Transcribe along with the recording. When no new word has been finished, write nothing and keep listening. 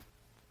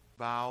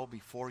bow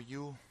before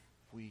you.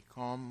 We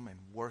come and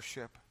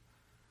worship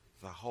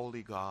the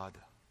holy God.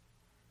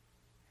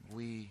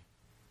 We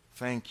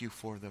thank you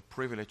for the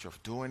privilege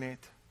of doing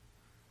it.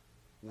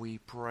 We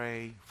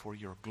pray for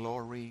your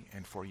glory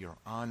and for your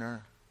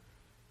honor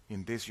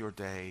in this your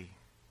day,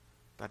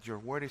 that your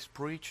word is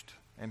preached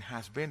and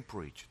has been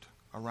preached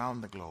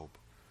around the globe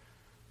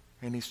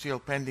and is still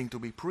pending to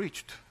be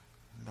preached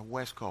in the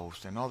West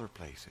Coast and other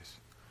places.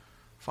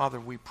 Father,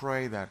 we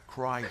pray that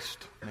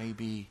Christ may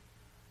be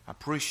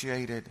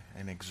appreciated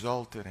and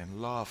exalted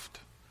and loved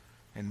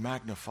and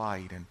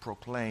magnified and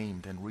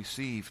proclaimed and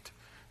received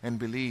and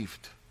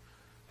believed.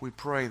 We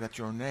pray that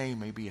your name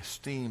may be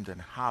esteemed and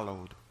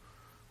hallowed.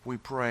 We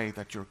pray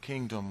that your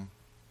kingdom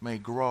may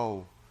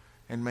grow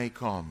and may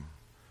come.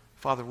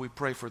 Father, we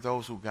pray for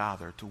those who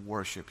gather to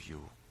worship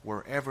you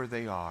wherever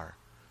they are.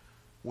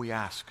 We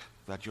ask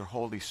that your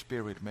Holy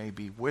Spirit may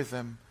be with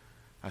them,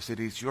 as it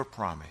is your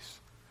promise,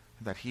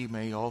 that he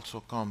may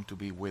also come to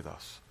be with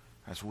us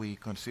as we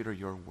consider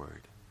your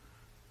word.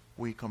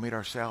 We commit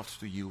ourselves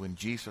to you in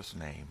Jesus'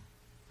 name.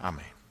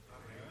 Amen.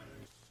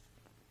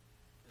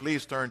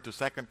 Please turn to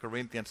 2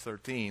 Corinthians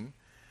 13.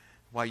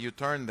 While you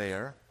turn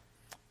there,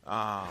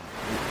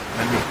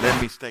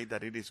 let me state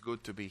that it is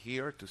good to be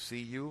here, to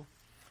see you.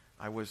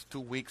 I was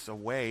 2 weeks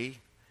away,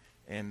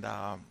 and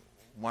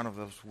one of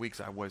those weeks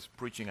I was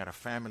preaching at a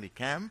family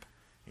camp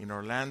in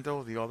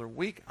Orlando. The other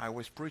week I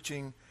was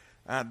preaching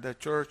at the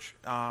church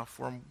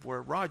from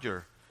where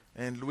Roger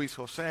and Luis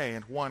Jose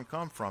and Juan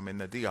come from in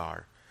the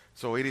DR.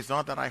 So it is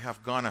not that I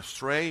have gone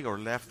astray or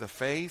left the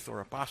faith or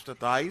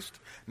apostatized.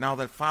 Now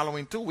the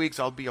following 2 weeks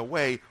I'll be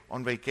away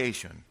on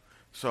vacation.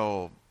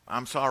 So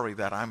I'm sorry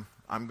that I'm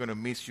going to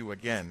miss you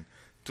again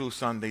 2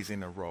 Sundays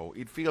in a row.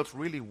 It feels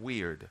really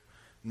weird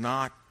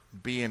not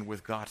being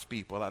with God's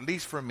people, at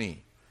least for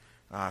me.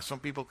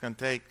 Some people can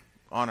take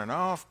on and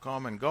off,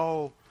 come and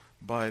go,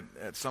 but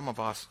some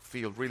of us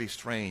feel really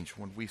strange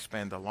when we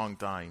spend a long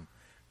time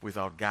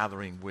without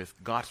gathering with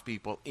God's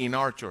people in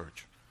our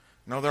church.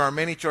 Now, there are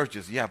many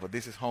churches, but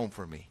this is home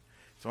for me.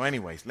 So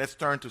anyways, let's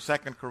turn to 2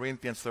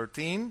 Corinthians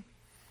 13,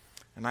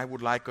 and I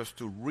would like us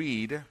to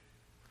read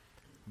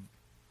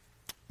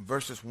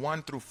verses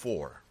 1 through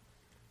 4.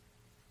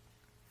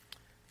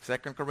 2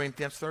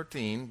 Corinthians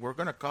 13, we're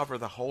going to cover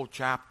the whole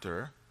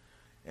chapter,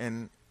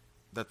 and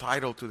the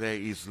title today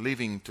is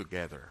Living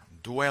Together,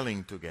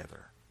 Dwelling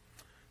Together.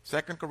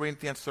 2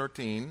 Corinthians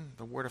 13,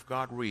 the Word of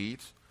God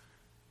reads,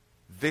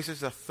 "This is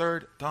the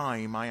third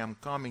time I am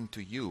coming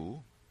to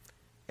you.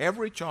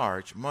 Every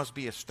charge must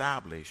be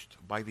established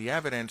by the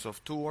evidence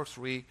of 2 or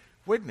 3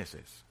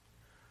 witnesses.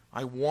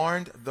 I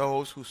warned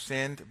those who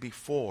sinned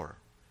before,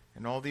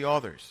 and all the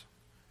others,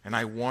 and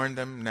I warn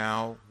them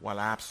now while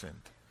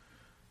absent,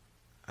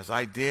 as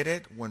I did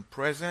it when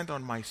present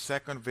on my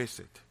second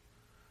visit,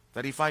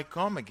 that if I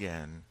come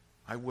again,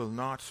 I will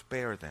not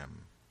spare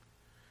them.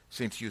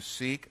 Since you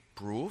seek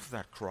proof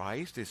that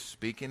Christ is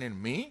speaking in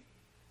me,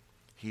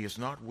 he is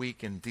not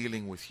weak in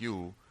dealing with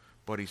you,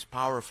 but is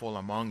powerful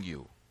among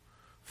you.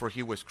 For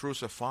he was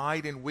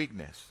crucified in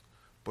weakness,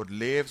 but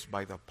lives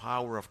by the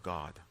power of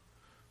God.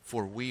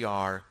 For we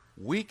are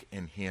weak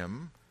in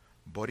him,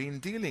 but in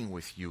dealing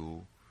with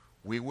you,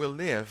 we will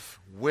live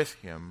with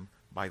him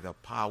by the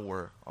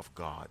power of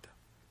God."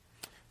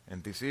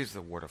 And this is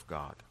the Word of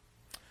God.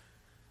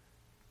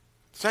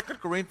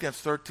 2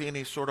 Corinthians 13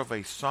 is sort of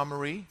a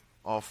summary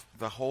of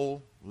the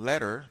whole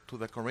letter to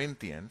the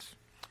Corinthians.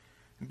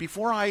 And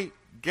before I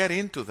get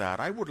into that,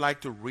 I would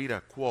like to read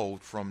a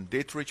quote from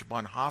Dietrich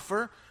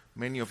Bonhoeffer.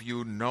 Many of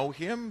you know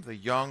him, the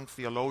young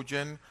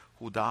theologian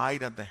who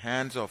died at the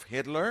hands of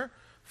Hitler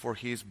for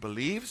his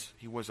beliefs.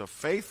 He was a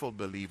faithful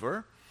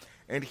believer.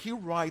 And he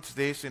writes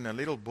this in a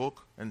little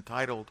book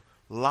entitled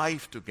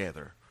Life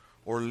Together,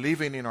 or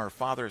Living in Our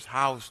Father's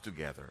House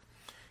Together.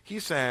 He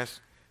says,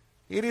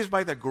 "It is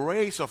by the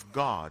grace of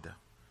God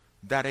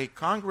that a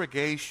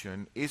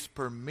congregation is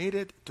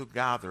permitted to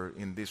gather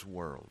in this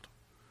world,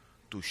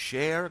 to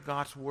share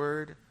God's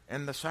word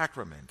and the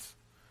sacraments.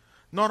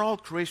 Not all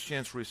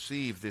Christians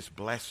receive this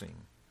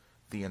blessing.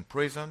 The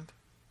imprisoned,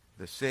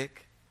 the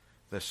sick,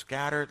 the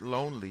scattered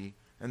lonely,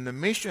 and the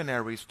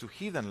missionaries to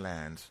heathen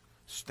lands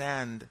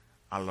stand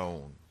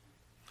alone."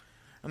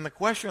 And the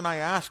question I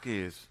ask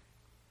is,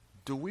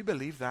 do we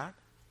believe that?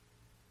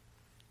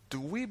 Do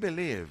we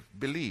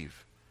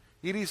believe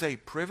it is a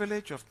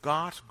privilege of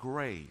God's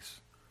grace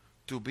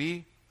to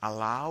be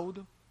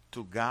allowed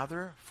to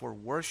gather for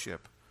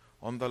worship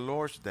on the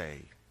Lord's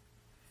Day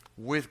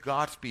with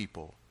God's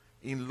people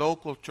in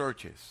local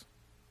churches?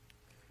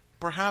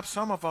 Perhaps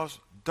some of us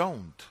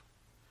don't,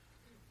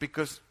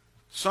 because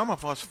some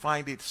of us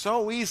find it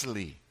so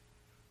easily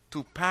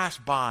to pass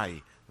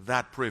by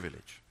that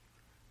privilege.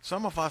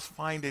 Some of us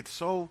find it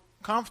so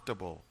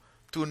comfortable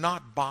to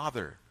not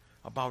bother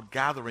about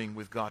gathering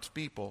with God's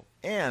people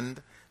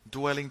and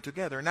dwelling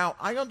together. Now,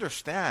 I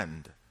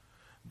understand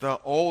the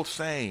old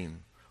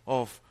saying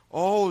of,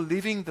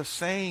 leaving the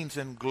saints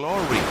in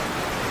glory,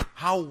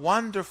 how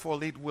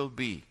wonderful it will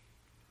be.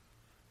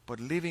 But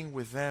living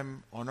with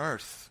them on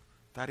earth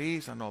that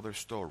is another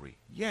story.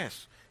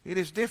 Yes, it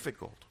is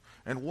difficult.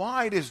 And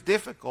why it is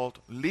difficult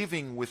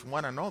living with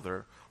one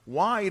another,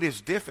 why it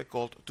is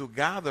difficult to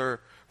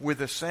gather with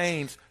the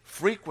saints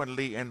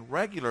frequently and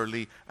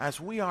regularly as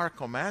we are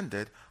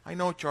commanded. I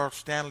know Charles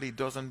Stanley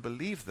doesn't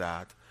believe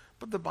that,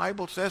 but the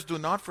Bible says, do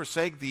not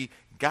forsake the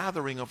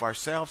gathering of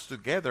ourselves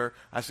together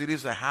as it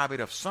is a habit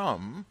of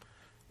some,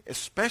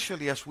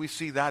 especially as we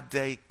see that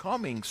day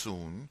coming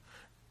soon,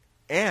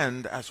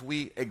 and as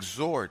we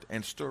exhort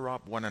and stir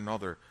up one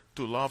another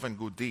to love and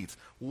good deeds.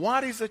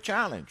 What is the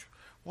challenge?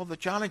 Well, the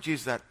challenge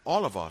is that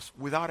all of us,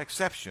 without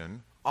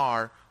exception,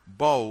 are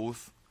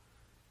both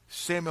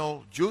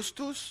simul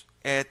justus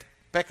et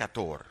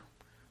peccator.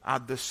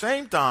 At the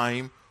same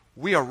time,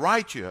 we are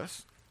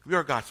righteous, we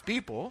are God's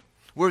people,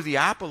 we're the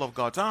apple of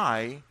God's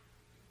eye,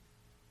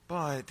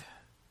 but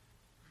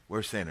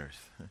we're sinners.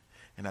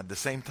 And at the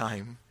same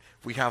time,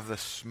 we have the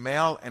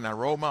smell and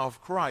aroma of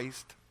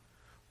Christ,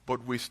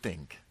 but we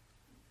stink.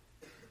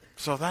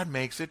 So that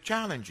makes it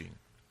challenging.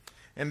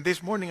 And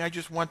this morning I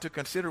just want to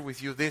consider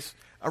with you this,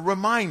 a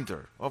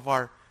reminder of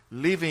our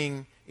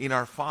living in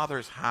our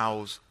Father's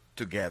house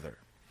together.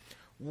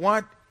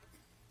 What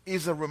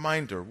is a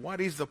reminder? What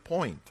is the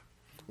point?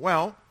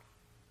 Well,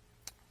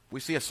 we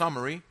see a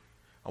summary,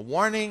 a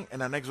warning,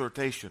 and an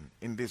exhortation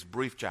in this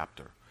brief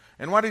chapter.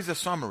 And what is the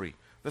summary?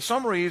 The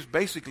summary is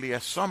basically a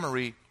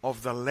summary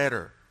of the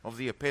letter, of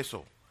the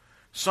epistle.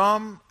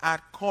 Some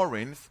at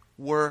Corinth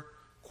were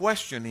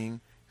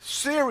questioning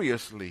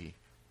seriously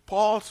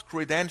Paul's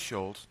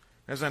credentials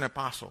as an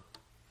apostle.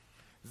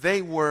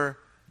 They were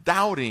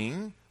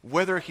doubting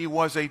whether he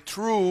was a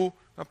true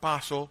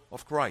apostle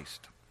of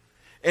Christ.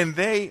 And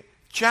they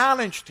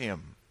challenged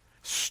him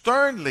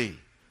sternly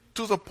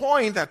to the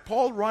point that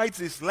Paul writes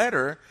this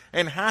letter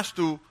and has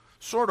to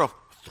sort of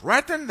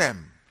threaten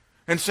them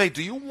and say,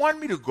 do you want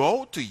me to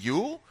go to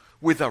you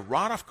with a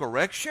rod of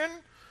correction?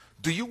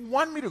 Do you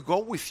want me to go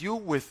with you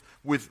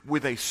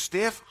with a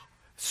stiff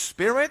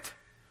spirit?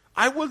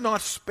 I will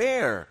not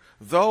spare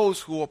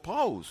those who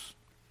oppose,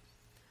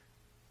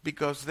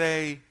 because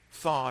they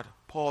thought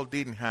Paul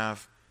didn't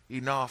have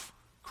enough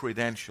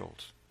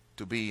credentials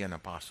to be an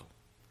apostle.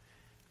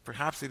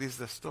 Perhaps it is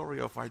the story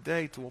of our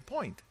day to a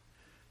point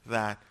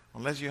that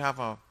unless you have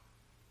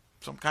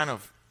some kind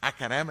of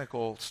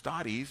academical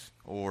studies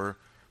or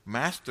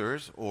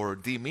masters or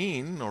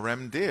DMin or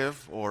MDiv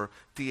or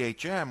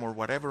THM or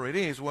whatever it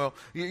is, well,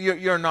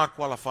 you're not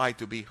qualified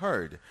to be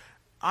heard.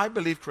 I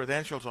believe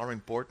credentials are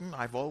important.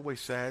 I've always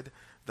said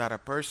that a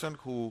person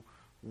who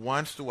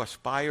wants to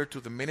aspire to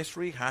the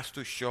ministry has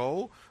to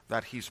show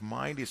that his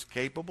mind is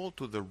capable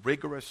to the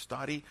rigorous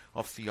study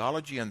of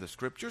theology and the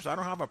scriptures. I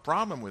don't have a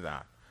problem with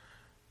that.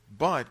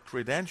 But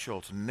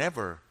credentials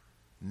never,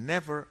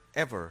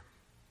 ever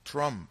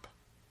trump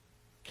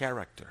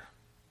character.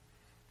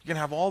 You can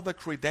have all the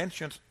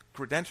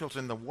credentials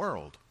in the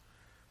world,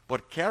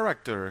 but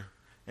character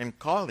and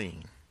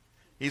calling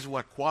is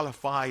what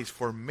qualifies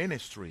for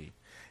ministry.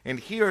 And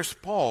here's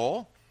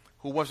Paul,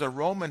 who was a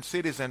Roman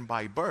citizen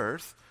by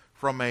birth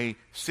from the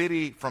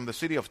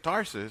city of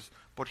Tarsus,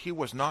 but he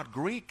was not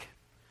Greek.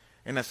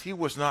 And as he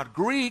was not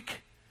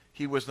Greek,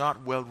 he was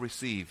not well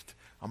received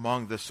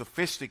among the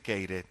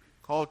sophisticated,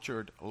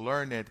 cultured,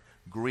 learned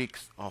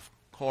Greeks of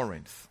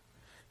Corinth.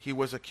 He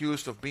was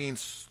accused of being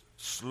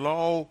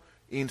slow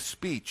in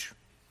speech.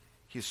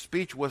 His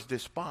speech was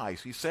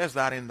despised. He says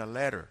that in the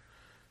letter.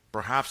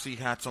 Perhaps he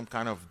had some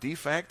kind of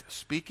defect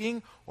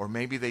speaking, or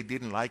maybe they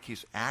didn't like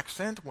his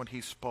accent when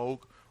he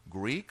spoke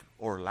Greek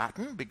or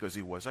Latin because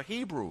he was a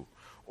Hebrew.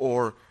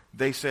 Or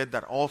they said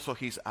that also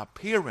his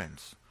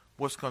appearance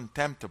was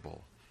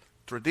contemptible.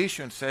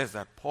 Tradition says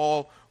that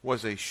Paul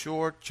was a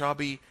short,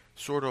 chubby,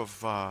 sort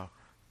of,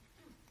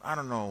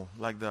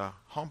 like the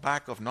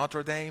humpback of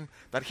Notre Dame,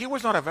 that he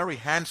was not a very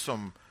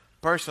handsome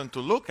person to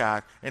look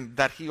at, and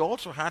that he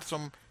also had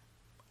some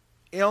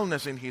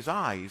illness in his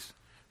eyes.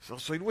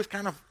 So it was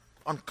kind of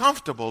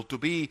uncomfortable to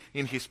be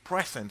in his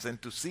presence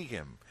and to see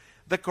him.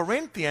 The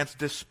Corinthians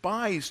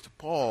despised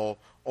Paul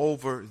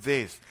over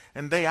this,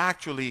 and they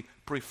actually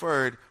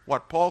preferred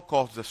what Paul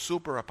calls the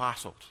super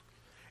apostles.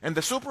 And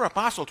the super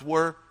apostles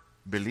were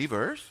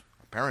believers,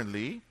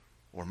 apparently,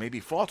 or maybe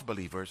false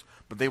believers,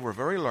 but they were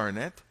very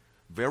learned,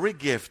 very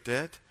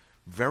gifted,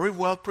 very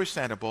well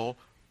presentable,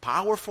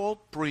 powerful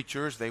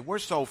preachers. They were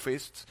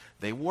sophists.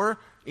 They were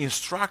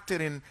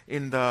instructed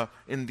in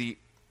the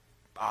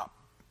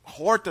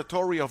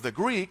hortatory of the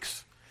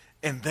Greeks,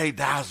 and they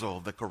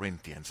dazzled the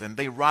Corinthians, and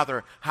they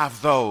rather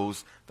have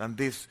those than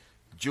this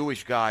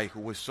Jewish guy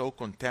who was so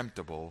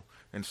contemptible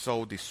and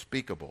so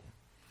despicable.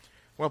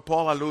 Well,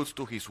 Paul alludes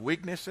to his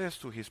weaknesses,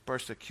 to his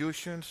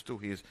persecutions, to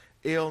his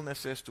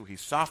illnesses, to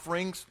his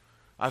sufferings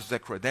as the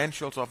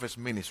credentials of his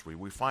ministry.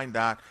 We find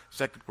that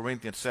 2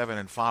 Corinthians 7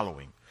 and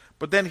following.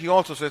 But then he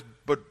also says,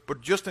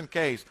 but just in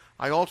case,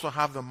 I also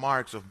have the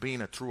marks of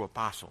being a true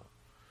apostle.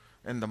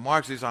 And the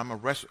marks is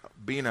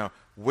being a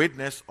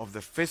witness of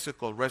the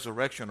physical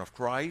resurrection of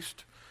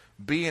Christ,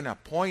 being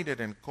appointed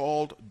and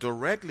called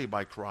directly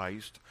by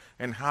Christ,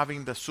 and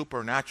having the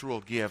supernatural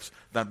gifts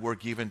that were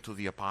given to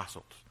the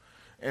apostles.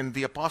 And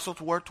the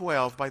apostles were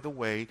 12, by the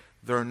way.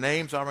 Their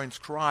names are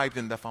inscribed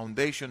in the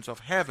foundations of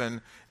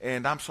heaven.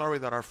 And I'm sorry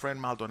that our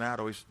friend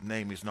Maldonado's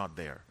name is not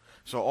there.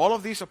 So all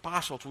of these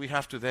apostles we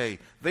have today,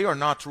 they are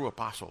not true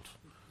apostles.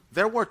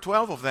 There were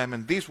 12 of them,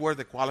 and these were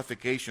the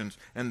qualifications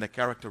and the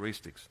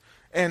characteristics.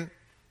 And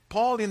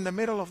Paul, in the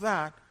middle of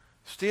that,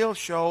 still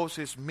shows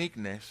his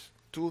meekness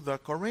to the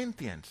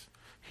Corinthians.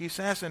 He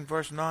says in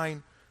verse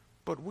 9,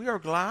 "But we are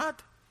glad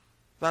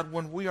that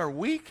when we are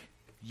weak,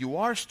 you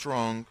are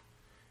strong,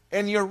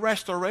 and your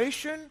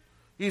restoration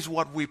is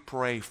what we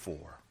pray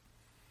for."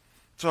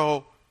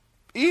 So,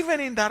 even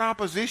in that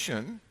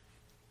opposition,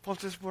 Paul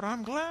says, "But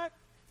I'm glad.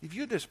 If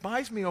you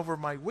despise me over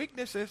my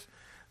weaknesses,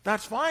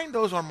 that's fine.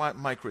 Those are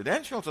my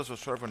credentials as a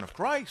servant of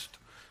Christ.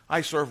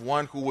 I serve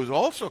one who was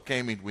also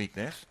came in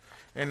weakness."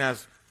 And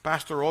as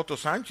Pastor Otto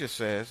Sanchez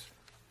says,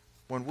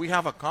 when we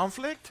have a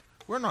conflict,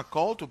 we're not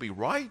called to be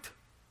right.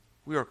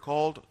 We are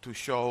called to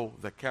show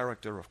the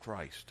character of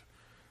Christ.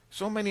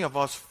 So many of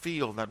us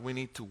feel that we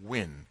need to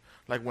win.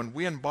 Like when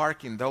we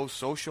embark in those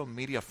social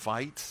media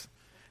fights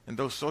and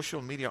those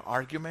social media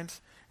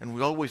arguments, and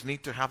we always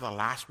need to have the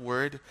last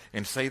word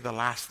and say the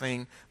last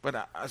thing.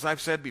 But as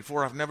I've said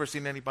before, I've never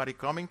seen anybody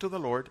coming to the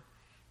Lord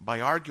by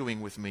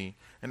arguing with me,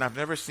 and I've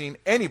never seen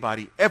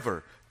anybody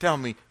ever tell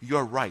me,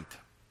 "You're right."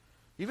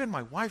 Even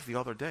my wife the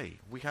other day,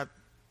 we had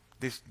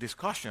this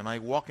discussion. I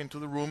walk into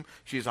the room,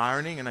 she's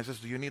ironing, and I says,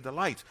 "Do you need the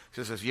lights?"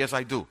 She says, "Yes,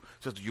 I do."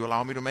 She says, "Do you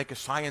allow me to make a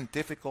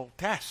scientific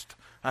test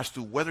as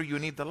to whether you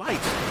need the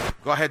lights?"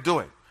 "Go ahead, do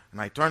it."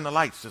 And I turn the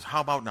lights. She says,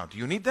 "How about now? Do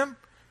you need them?"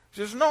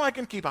 She says, "No, I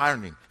can keep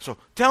ironing." "So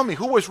tell me,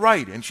 who was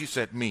right?" And she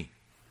said, "Me."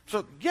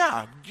 So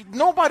yeah,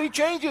 nobody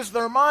changes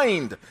their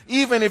mind,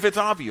 even if it's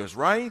obvious,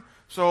 right?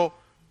 So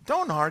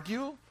don't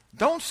argue.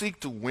 Don't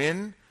seek to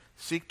win.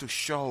 Seek to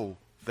show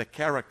the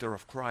character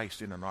of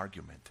Christ in an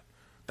argument.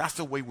 That's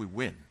the way we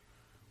win.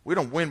 We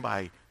don't win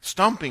by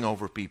stomping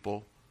over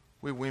people.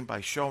 We win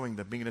by showing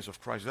the meekness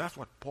of Christ. That's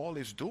what Paul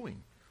is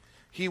doing.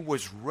 He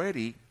was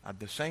ready at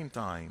the same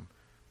time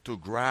to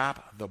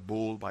grab the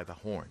bull by the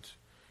horns.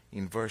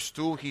 In verse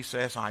 2 he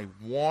says, "I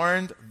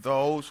warned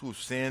those who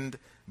sinned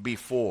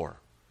before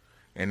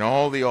and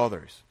all the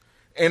others,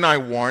 and I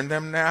warn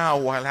them now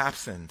while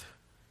absent,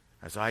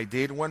 as I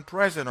did when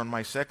present on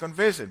my second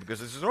visit." Because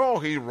it says, "Oh,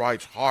 he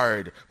writes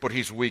hard, but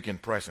he's weak in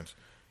presence.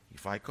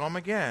 If I come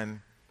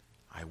again,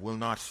 I will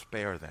not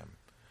spare them."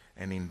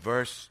 And in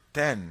verse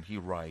 10 he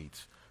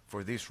writes,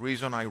 "For this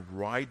reason I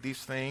write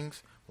these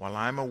things while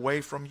I am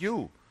away from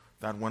you,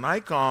 that when I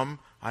come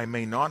I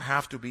may not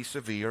have to be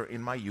severe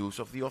in my use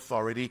of the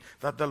authority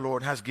that the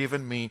Lord has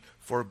given me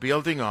for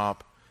building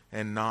up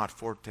and not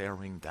for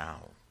tearing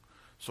down."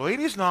 So it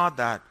is not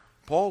that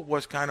Paul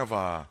was kind of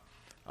a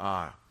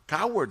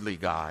cowardly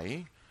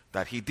guy,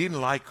 that he didn't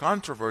like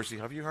controversy.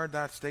 Have you heard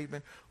that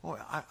statement? "Oh,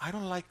 I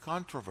don't like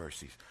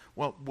controversies."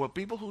 Well,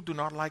 people who do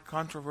not like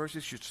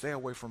controversies should stay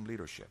away from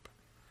leadership,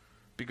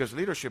 because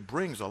leadership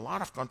brings a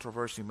lot of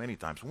controversy many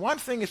times. One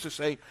thing is to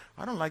say,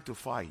 "I don't like to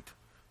fight.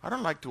 I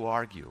don't like to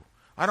argue.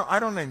 I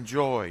don't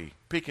enjoy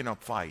picking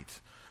up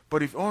fights."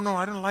 But if, "Oh no,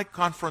 I don't like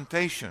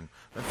confrontation,"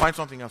 then find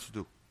something else to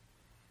do.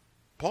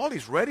 Paul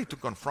is ready to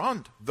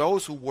confront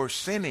those who were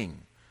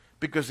sinning,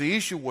 because the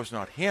issue was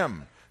not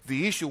him.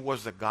 The issue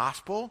was the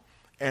gospel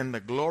and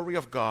the glory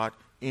of God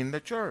in the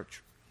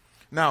church.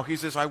 Now, he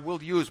says, "I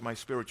will use my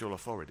spiritual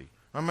authority.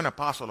 I'm an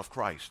apostle of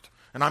Christ,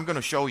 and I'm going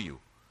to show you."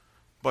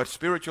 But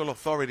spiritual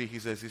authority, he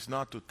says, is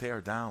not to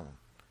tear down.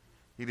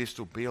 It is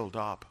to build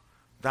up.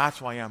 That's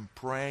why I'm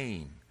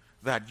praying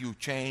that you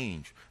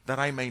change, that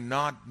I may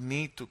not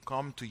need to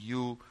come to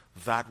you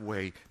that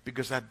way.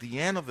 Because at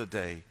the end of the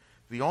day,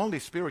 the only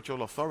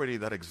spiritual authority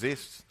that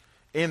exists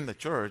in the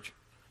church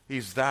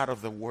is that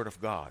of the Word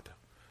of God.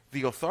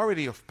 The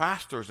authority of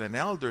pastors and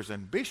elders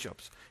and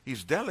bishops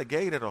is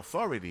delegated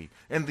authority,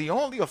 and the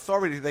only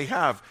authority they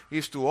have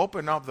is to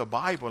open up the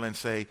Bible and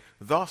say,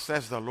 "Thus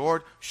says the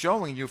Lord,"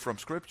 showing you from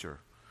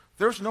Scripture.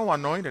 There's no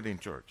anointed in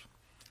church.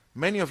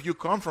 Many of you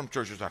come from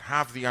churches that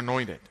have the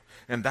anointed,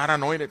 and that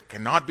anointed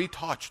cannot be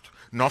touched.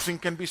 Nothing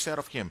can be said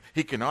of him.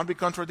 He cannot be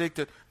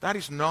contradicted. That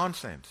is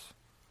nonsense.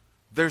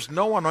 There's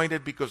no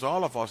anointed, because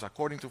all of us,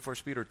 according to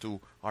 1 Peter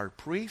 2, are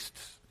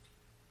priests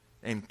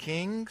and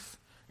kings,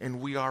 and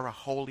we are a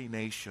holy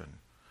nation,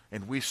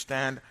 and we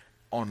stand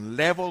on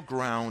level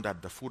ground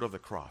at the foot of the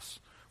cross.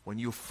 When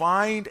you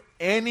find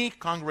any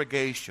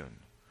congregation,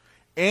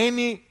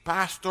 any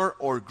pastor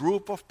or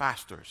group of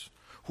pastors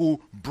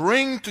who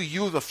bring to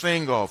you the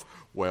thing of,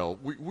 "Well,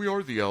 we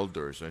are the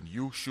elders, and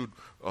you should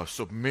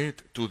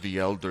submit to the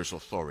elders'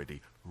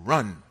 authority,"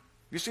 run.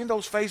 You seen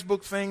those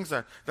Facebook things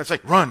that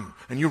say, "Run,"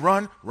 and you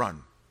run?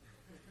 Run.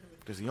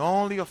 Because the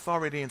only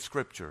authority in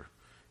Scripture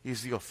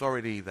is the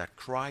authority that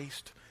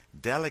Christ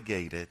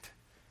delegated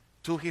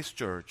to his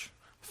church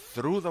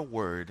through the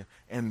Word,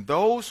 and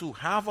those who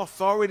have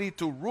authority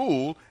to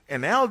rule,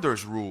 and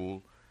elders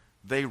rule,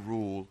 they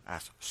rule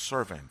as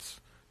servants,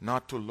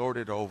 not to lord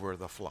it over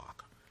the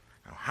flock.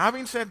 Now,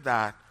 having said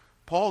that,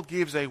 Paul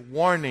gives a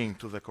warning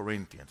to the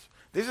Corinthians.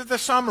 This is the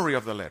summary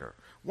of the letter.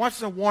 What's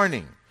the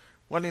warning?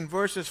 Well, in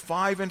verses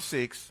 5 and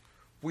 6,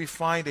 we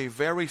find a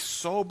very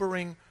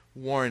sobering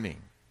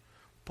warning.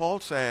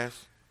 Paul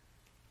says,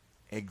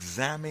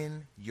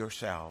 examine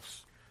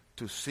yourselves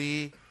to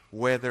see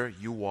whether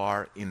you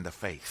are in the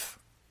faith.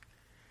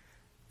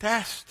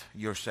 Test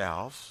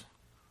yourselves,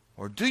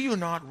 or do you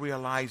not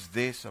realize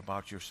this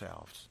about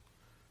yourselves,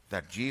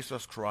 that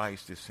Jesus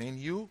Christ is in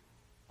you,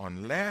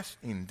 unless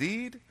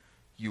indeed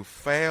you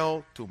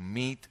fail to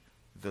meet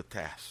the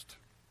test?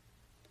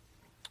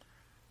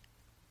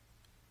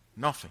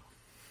 Nothing,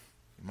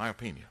 in my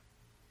opinion,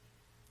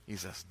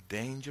 is as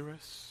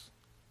dangerous,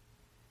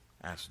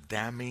 as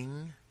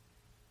damning,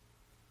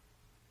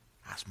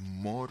 as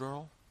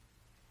mortal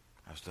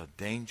as the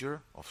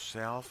danger of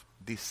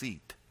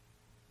self-deceit.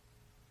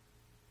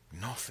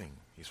 Nothing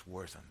is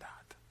worse than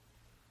that.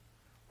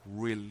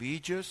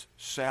 Religious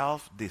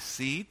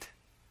self-deceit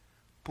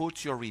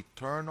puts your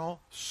eternal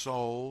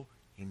soul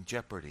in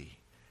jeopardy,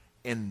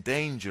 in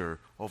danger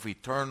of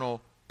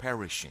eternal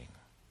perishing.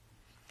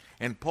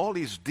 And Paul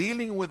is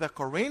dealing with the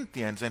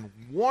Corinthians and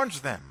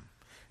warns them.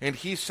 And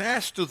he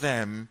says to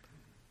them,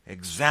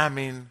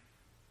 examine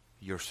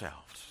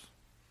yourselves.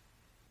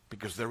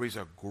 Because there is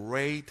a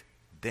great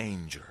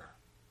danger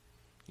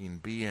in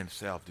being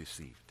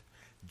self-deceived.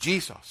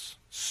 Jesus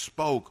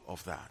spoke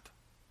of that.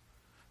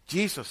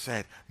 Jesus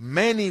said,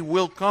 many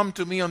will come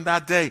to me on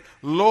that day,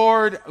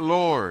 Lord,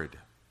 Lord,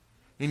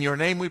 in your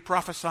name we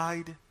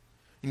prophesied,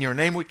 in your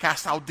name we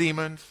cast out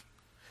demons,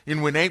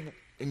 in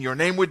your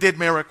name we did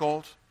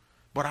miracles,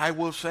 but I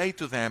will say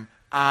to them,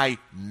 I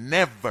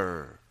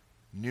never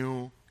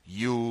knew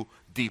you.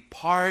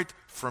 Depart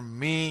from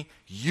me,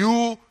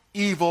 you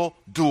evil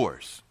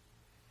doers.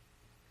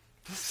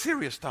 This is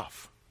serious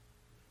stuff.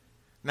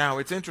 Now,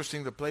 it's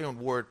interesting the play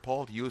on word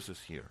Paul uses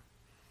here.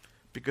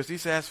 Because he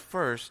says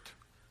first,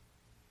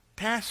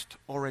 test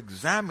or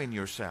examine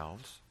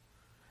yourselves.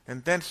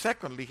 And then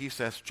secondly, he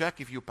says, check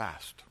if you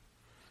passed.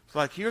 It's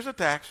like, here's a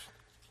text.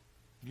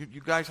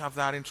 You guys have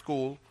that in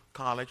school,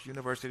 college,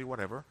 university,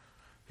 whatever.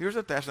 Here's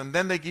a test. And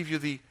then they give you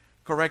the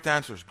correct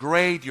answers.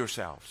 Grade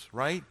yourselves,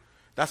 right?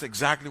 That's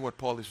exactly what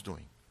Paul is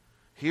doing.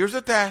 Here's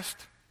a test.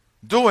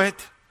 Do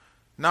it.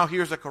 Now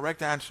here's the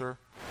correct answer.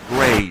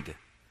 Grade.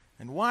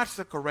 And what's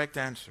the correct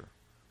answer?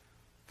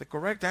 The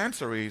correct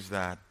answer is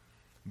that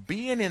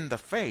being in the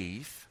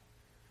faith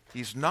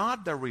is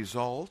not the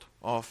result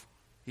of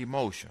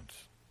emotions.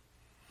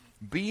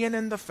 Being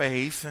in the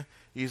faith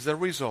is the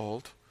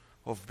result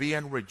of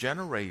being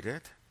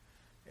regenerated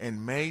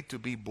and made to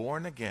be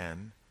born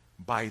again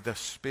by the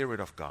Spirit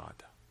of God.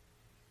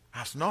 It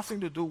has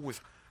nothing to do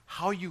with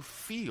how you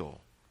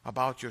feel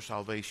about your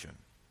salvation.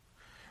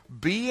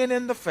 Being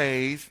in the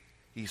faith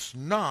is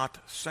not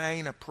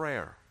saying a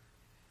prayer.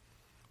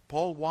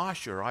 Paul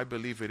Washer, I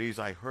believe it is,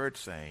 I heard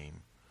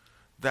saying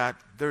that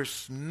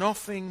there's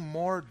nothing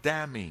more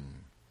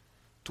damning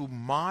to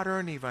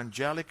modern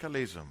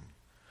evangelicalism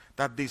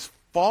than this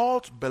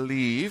false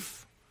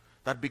belief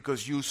that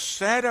because you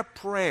said a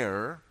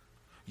prayer,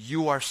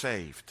 you are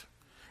saved.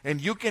 And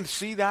you can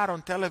see that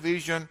on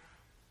television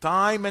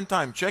time and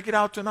time. Check it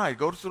out tonight.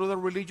 Go through the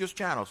religious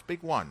channels.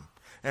 Pick one.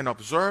 And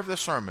observe the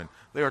sermon.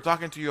 They are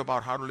talking to you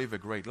about how to live a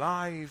great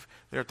life.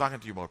 They are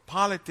talking to you about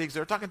politics. They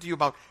are talking to you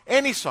about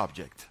any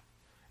subject.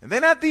 And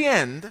then at the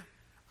end,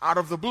 out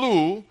of the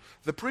blue,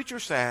 the preacher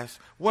says,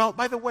 well,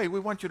 by the way,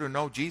 we want you to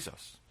know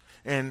Jesus.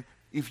 And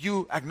if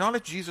you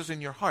acknowledge Jesus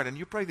in your heart and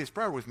you pray this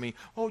prayer with me,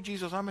 oh,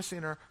 Jesus, I'm a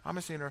sinner,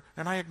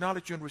 and I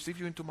acknowledge you and receive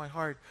you into my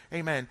heart.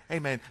 Amen,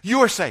 amen.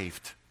 You are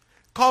saved.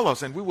 Call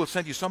us and we will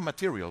send you some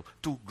material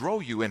to grow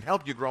you and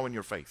help you grow in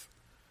your faith.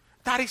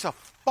 That is a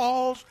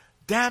false,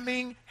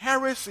 damning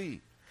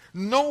heresy.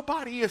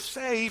 Nobody is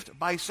saved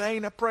by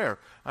saying a prayer.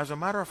 As a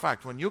matter of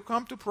fact, when you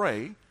come to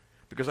pray,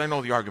 because I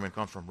know the argument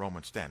comes from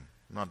Romans 10,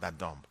 I'm not that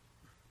dumb.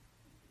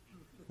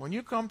 When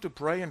you come to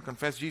pray and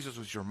confess Jesus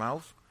with your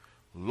mouth,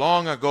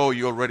 long ago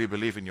you already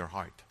believe in your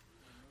heart.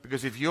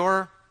 Because if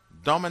you're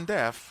dumb and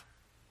deaf,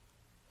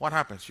 what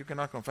happens? You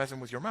cannot confess him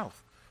with your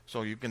mouth.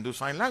 So you can do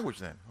sign language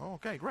then. Oh,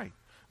 okay, great.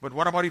 But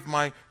what about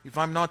if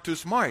I'm not too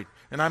smart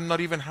and I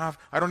don't even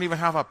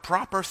have a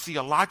proper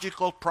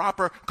theological,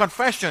 proper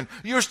confession?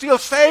 You're still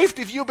saved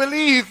if you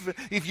believe,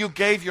 if you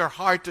gave your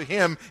heart to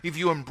him, if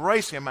you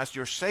embrace him as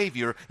your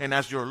Savior and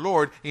as your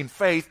Lord in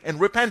faith and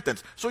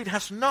repentance. So it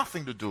has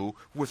nothing to do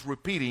with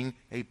repeating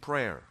a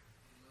prayer.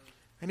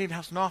 And it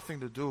has nothing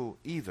to do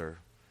either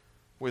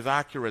with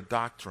accurate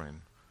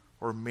doctrine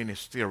or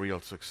ministerial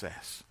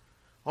success.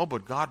 Oh,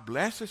 but God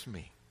blesses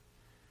me.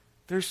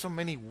 There's so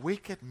many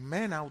wicked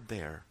men out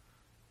there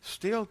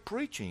still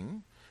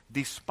preaching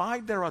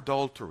despite their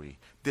adultery,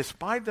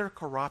 despite their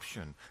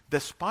corruption,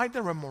 despite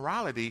their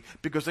immorality,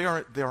 because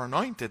they're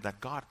anointed that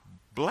God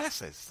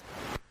blesses.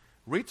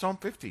 Read Psalm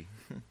 50.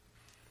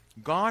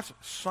 God's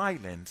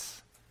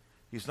silence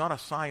is not a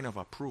sign of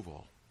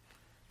approval.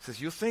 It says,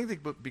 you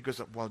think that because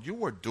while you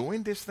were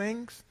doing these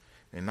things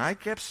and I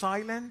kept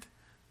silent,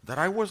 that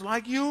I was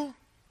like you?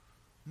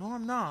 No,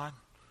 I'm not.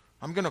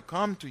 I'm going to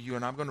come to you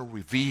and I'm going to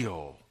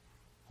reveal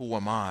who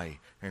am I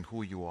and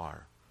who you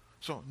are.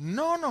 So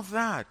none of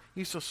that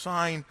is a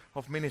sign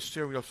of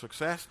ministerial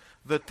success.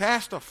 The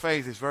test of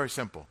faith is very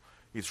simple.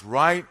 It's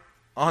right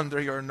under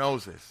your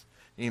noses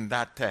in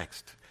that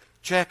text.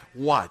 Check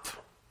what?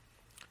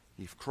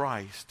 If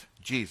Christ,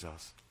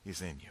 Jesus,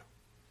 is in you.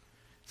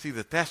 See,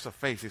 the test of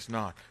faith is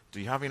not, do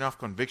you have enough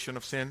conviction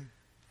of sin?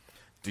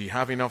 Do you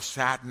have enough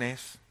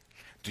sadness?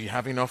 Do you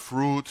have enough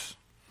fruits?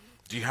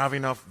 Do you have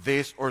enough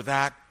this or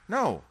that?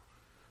 No.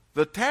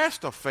 The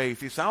test of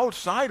faith is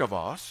outside of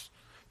us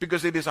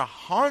because it is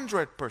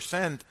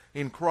 100%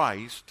 in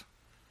Christ,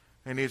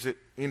 and is it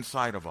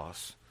inside of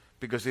us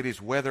because it is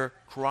whether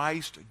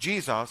Christ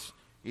Jesus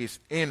is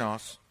in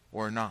us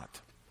or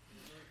not.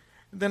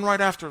 Then right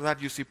after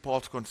that you see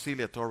Paul's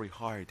conciliatory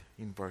heart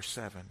in verse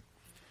 7.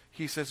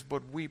 He says,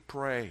 but we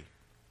pray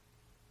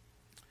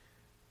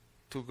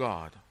to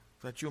God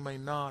that you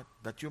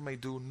may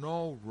do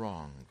no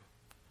wrong,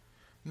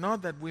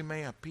 not that we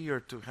may appear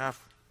to have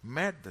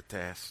met the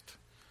test,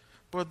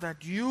 but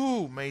that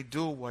you may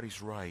do what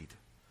is right,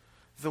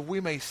 that we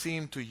may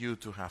seem to you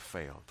to have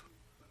failed.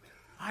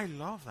 I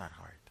love that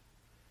heart.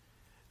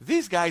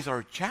 These guys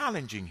are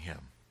challenging him.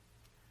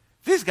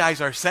 These guys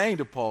are saying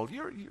to Paul,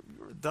 you're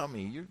a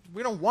dummy.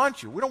 We don't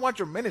want you. We don't want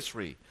your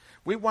ministry.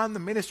 We want the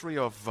ministry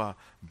of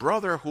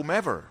brother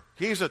whomever.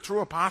 He's a true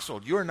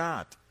apostle. You're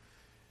not.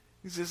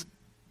 He says,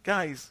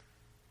 guys,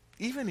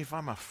 even if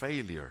I'm a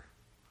failure,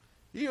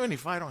 even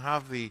if I don't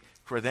have the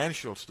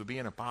credentials to be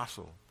an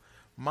apostle,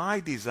 my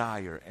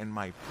desire and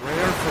my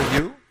prayer for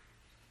you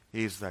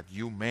is that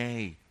you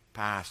may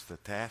pass the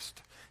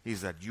test,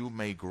 is that you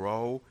may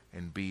grow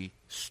and be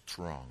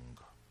strong.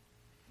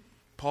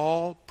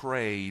 Paul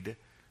prayed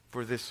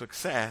for the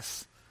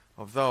success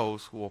of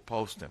those who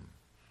opposed him.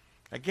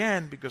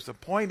 Again, because the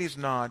point is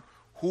not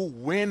who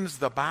wins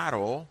the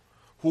battle,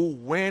 who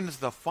wins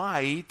the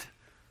fight.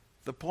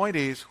 The point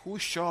is who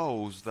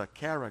shows the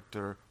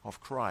character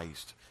of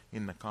Christ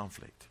in the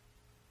conflict.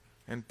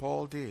 And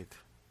Paul did.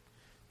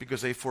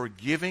 Because a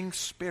forgiving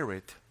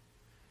spirit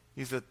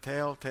is a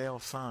telltale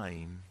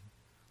sign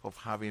of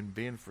having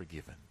been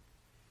forgiven.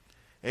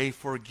 A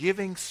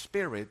forgiving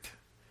spirit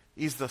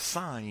is the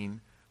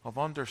sign of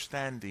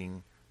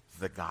understanding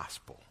the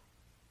gospel.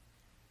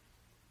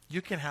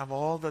 You can have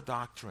all the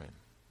doctrine.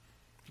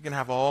 You can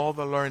have all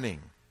the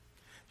learning.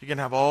 You can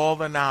have all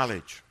the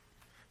knowledge.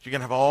 You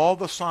can have all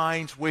the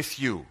signs with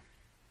you.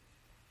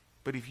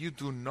 But if you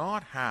do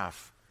not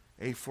have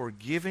a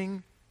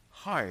forgiving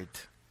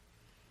heart,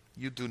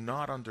 you do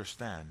not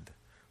understand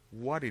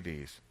what it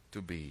is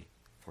to be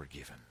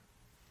forgiven.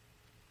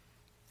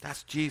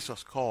 That's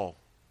Jesus' call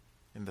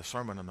in the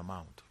Sermon on the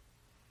Mount.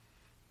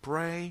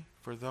 Pray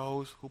for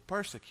those who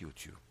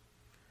persecute you.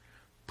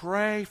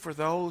 Pray for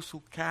those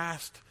who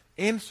cast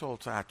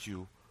insults at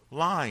you,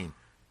 lying.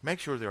 Make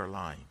sure they're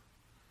lying.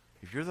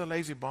 If you're the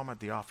lazy bum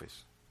at the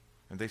office,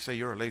 and they say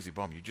you're a lazy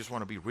bum, you just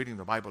want to be reading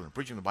the Bible and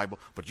preaching the Bible,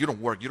 but you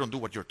don't work, you don't do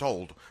what you're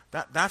told,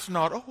 that's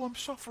not, oh, I'm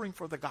suffering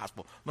for the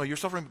gospel. No, you're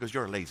suffering because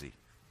you're lazy,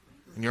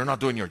 and you're not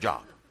doing your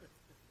job.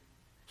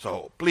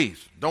 So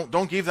please,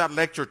 don't give that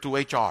lecture to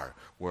HR.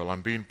 Well,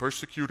 I'm being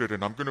persecuted,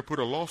 and I'm going to put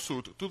a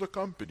lawsuit to the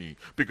company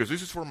because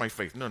this is for my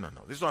faith. No.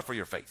 This is not for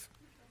your faith.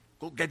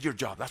 Go get your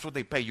job. That's what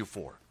they pay you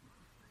for.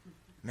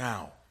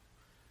 Now,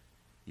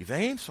 if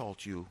they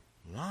insult you,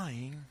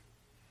 lying,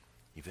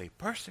 if they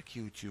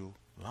persecute you,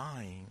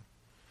 lying,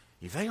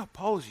 if they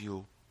oppose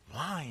you,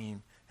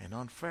 lying and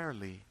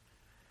unfairly,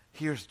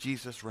 here's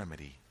Jesus'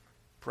 remedy.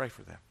 Pray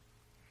for them.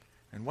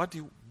 And what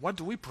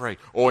do we pray?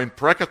 Oh,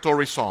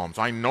 imprecatory psalms.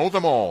 I know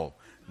them all.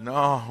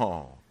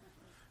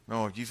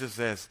 No, Jesus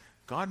says,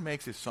 God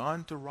makes his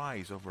sun to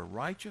rise over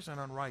righteous and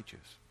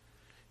unrighteous.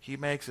 He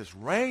makes his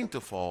rain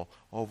to fall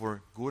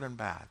over good and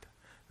bad.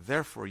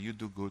 Therefore, you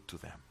do good to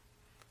them.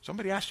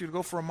 Somebody asks you to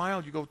go for a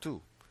mile, you go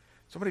 2.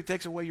 Somebody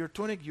takes away your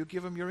tunic, you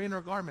give him your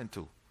inner garment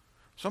too.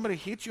 Somebody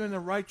hits you in the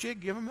right cheek,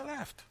 give him the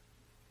left.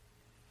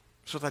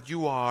 So that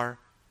you are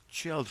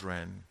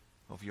children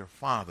of your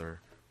Father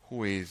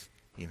who is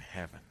in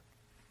heaven.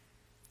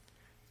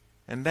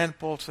 And then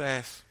Paul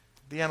says,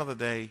 at the end of the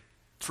day,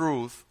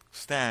 truth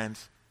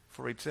stands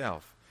for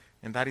itself.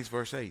 And that is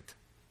verse 8.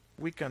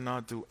 We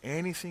cannot do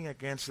anything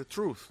against the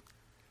truth,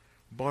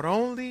 but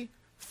only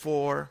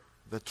for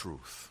the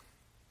truth.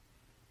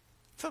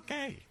 It's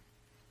okay.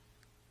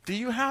 Do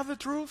you have the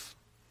truth?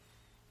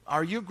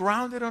 Are you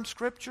grounded on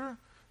Scripture?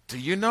 Do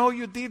you know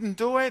you didn't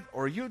do it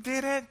or you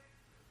did it?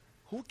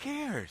 Who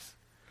cares?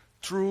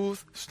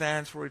 Truth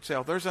stands for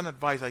itself. There's an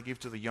advice I give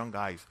to the young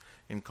guys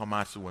in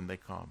Komatsu when they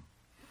come.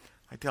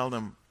 I tell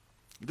them,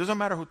 it doesn't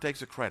matter who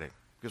takes the credit.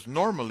 Because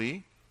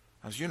normally,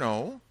 as you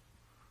know,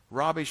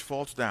 rubbish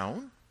falls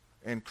down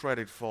and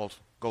credit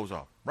goes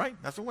up. Right?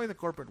 That's the way the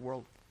corporate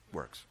world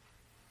works.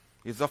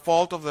 It's the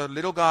fault of the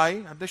little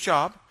guy at the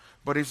shop,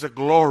 but it's the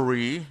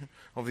glory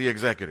of the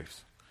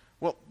executives.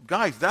 Well,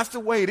 guys, that's the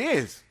way it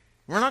is.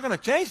 We're not going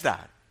to change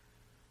that.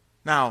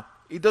 Now,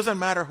 it doesn't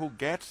matter who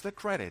gets the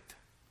credit.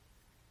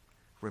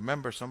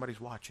 Remember,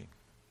 somebody's watching.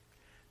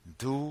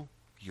 Do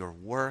your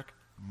work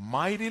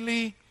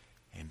mightily,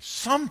 and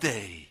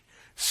someday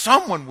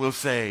Someone will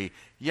say,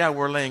 yeah,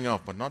 we're laying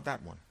off, but not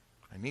that one.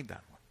 I need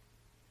that one.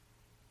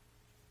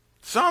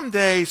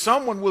 Someday,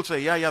 someone will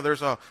say, yeah,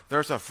 there's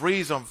a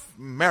freeze of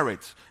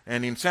merits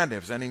and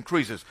incentives and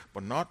increases,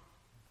 but not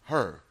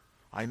her.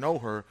 I know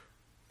her.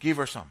 Give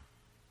her some.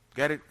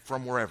 Get it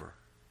from wherever.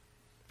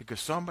 Because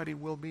somebody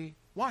will be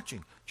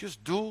watching.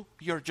 Just do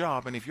your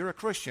job. And if you're a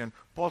Christian,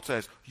 Paul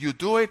says, you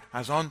do it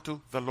as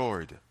unto the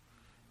Lord.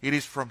 It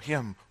is from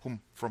him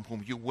from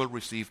whom you will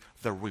receive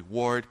the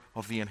reward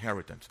of the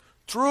inheritance.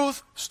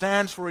 Truth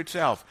stands for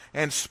itself.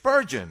 And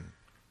Spurgeon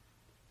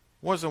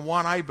was the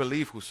one, I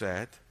believe, who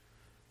said,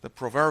 the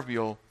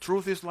proverbial,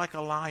 truth is like a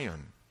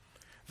lion.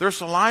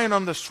 There's a lion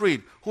on the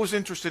street. Who's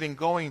interested in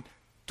going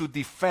to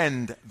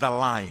defend the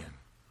lion?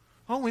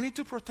 Oh, we need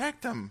to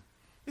protect him.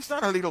 It's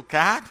not a little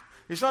cat.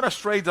 It's not a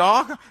stray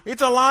dog.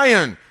 It's a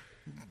lion.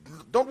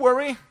 Don't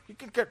worry. He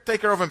can take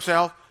care of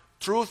himself.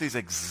 Truth is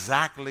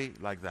exactly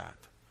like that.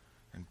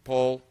 And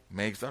Paul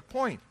makes that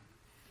point.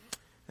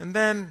 And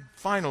then,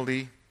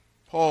 finally,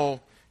 Paul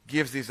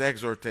gives this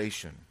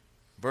exhortation.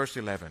 Verse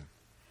 11.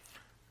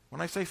 When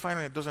I say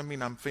finally, it doesn't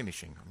mean I'm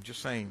finishing. I'm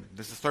just saying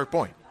this is the third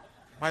point.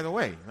 By the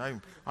way,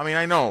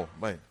 I know,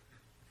 but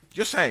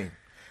just saying.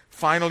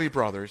 Finally,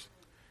 brothers,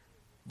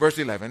 verse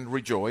 11,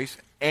 rejoice,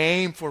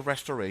 aim for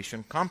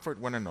restoration, comfort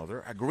one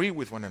another, agree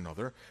with one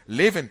another,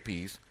 live in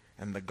peace,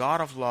 and the God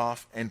of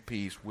love and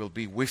peace will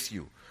be with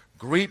you.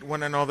 Greet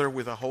one another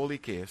with a holy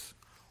kiss.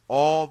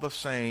 All the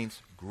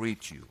saints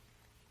greet you.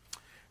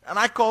 And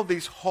I call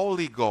these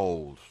holy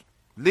goals,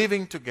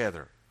 living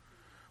together.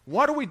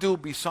 What do we do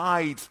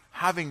besides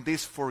having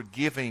this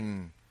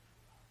forgiving,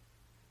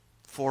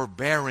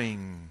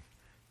 forbearing,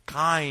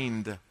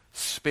 kind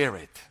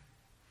spirit?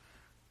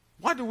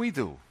 What do we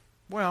do?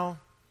 Well,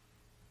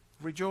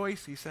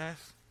 rejoice, he says.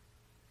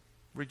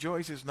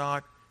 Rejoice is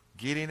not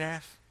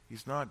giddiness.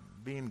 He's not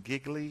being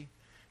giggly.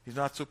 He's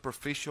not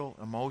superficial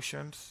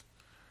emotions.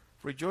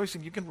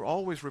 Rejoicing, you can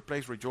always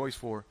replace rejoice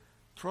for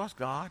trust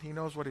God. He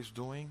knows what he's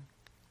doing.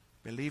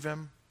 Believe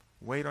him.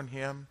 Wait on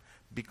him.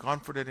 Be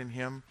confident in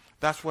him.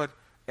 That's what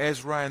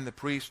Ezra and the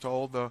priests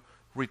told the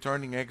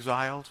returning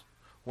exiles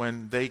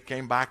when they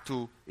came back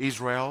to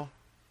Israel.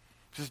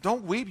 He says,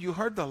 don't weep. You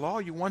heard the law.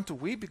 You want to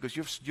weep because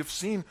you've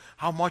seen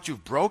how much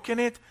you've broken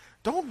it.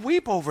 Don't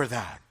weep over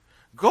that.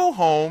 Go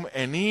home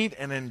and eat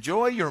and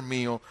enjoy your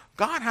meal.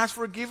 God has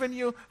forgiven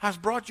you, has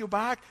brought you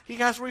back. He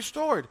has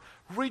restored.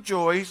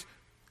 Rejoice,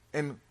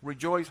 and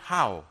rejoice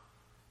how?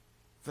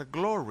 The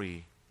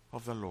glory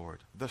of the Lord,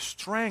 the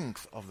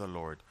strength of the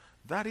Lord.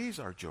 That is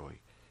our joy.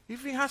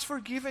 If he has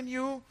forgiven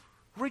you,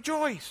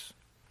 rejoice.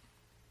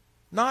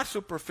 Not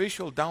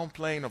superficial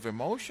downplaying of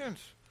emotions.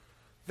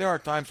 There are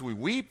times we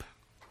weep.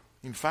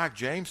 In fact,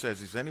 James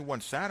says, is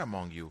anyone sad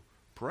among you?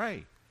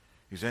 Pray.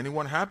 Is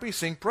anyone happy?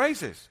 Sing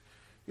praises.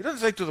 He doesn't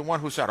say to the one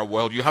who's sad, oh,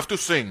 well, you have to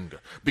sing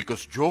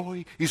because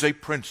joy is a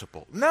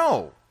principle.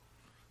 No.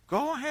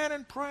 Go ahead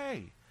and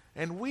pray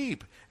and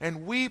weep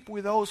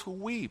with those who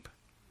weep.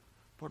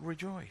 But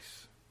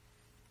rejoice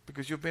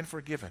because you've been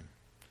forgiven.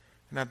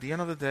 And at the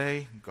end of the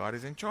day, God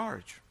is in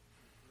charge.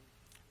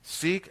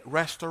 Seek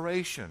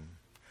restoration.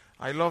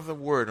 I love the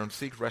word on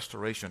seek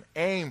restoration.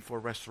 Aim for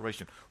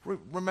restoration.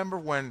 Remember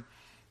when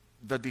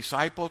the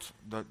disciples,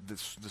 the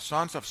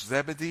sons of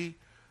Zebedee,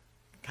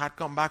 had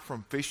come back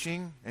from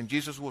fishing and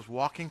Jesus was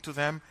walking to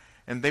them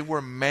and they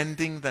were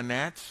mending the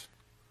nets?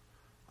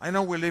 I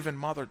know we live in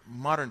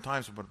modern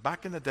times, but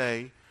back in the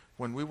day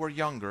when we were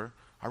younger,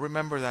 I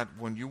remember that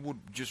when you would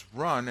just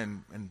run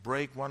and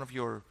break one of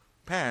your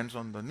pants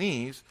on the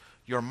knees,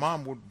 your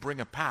mom would bring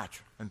a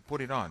patch and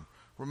put it on.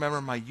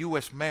 Remember my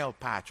U.S. mail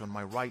patch on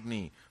my right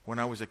knee when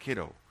I was a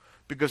kiddo.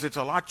 Because it's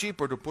a lot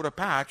cheaper to put a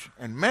patch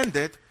and mend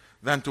it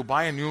than to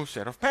buy a new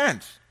set of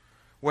pants.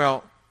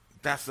 Well,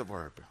 that's the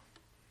verb.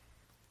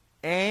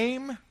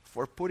 Aim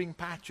for putting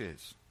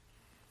patches.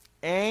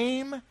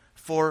 Aim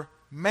for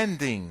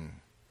mending.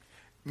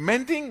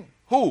 Mending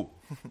who?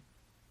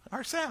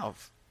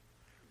 Ourselves.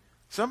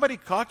 Somebody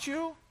caught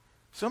you?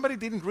 Somebody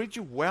didn't greet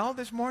you well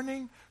this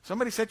morning?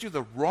 Somebody said you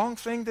the wrong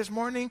thing this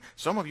morning?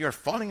 Some of you are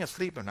falling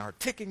asleep and are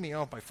ticking me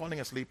off by falling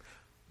asleep.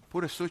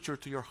 Put a suture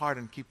to your heart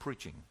and keep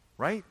preaching,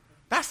 right?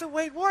 That's the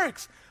way it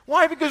works.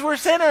 Why? Because we're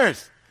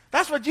sinners.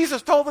 That's what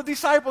Jesus told the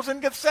disciples in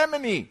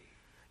Gethsemane.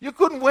 You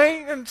couldn't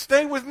wait and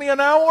stay with me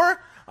an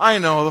hour? I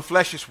know, the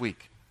flesh is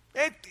weak.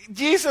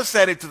 Jesus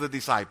said it to the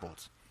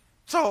disciples.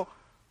 So,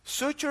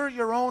 suture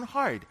your own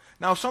heart.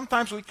 Now,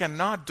 sometimes we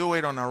cannot do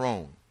it on our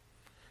own.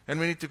 And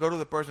we need to go to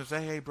the person and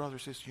say, hey, brother,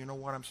 sister, you know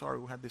what? I'm sorry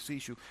we had this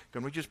issue.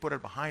 Can we just put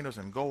it behind us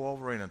and go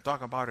over it and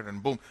talk about it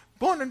and boom,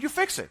 and you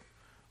fix it.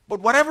 But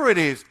whatever it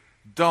is,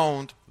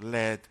 don't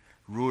let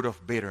root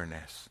of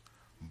bitterness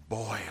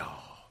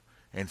boil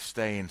and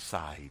stay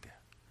inside.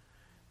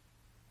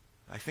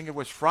 I think it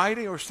was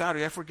Friday or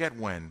Saturday, I forget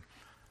when,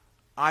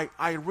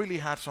 I really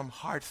had some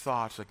hard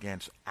thoughts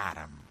against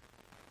Adam.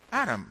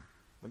 Adam,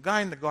 the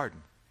guy in the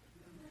garden.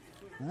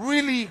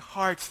 Really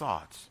hard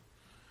thoughts.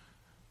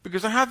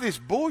 Because I have this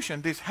bush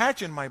and this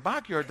hedge in my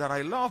backyard that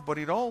I love, but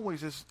it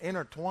always is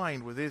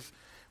intertwined with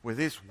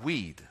this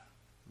weed.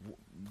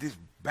 this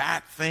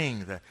bad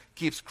thing that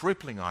keeps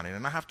crippling on it,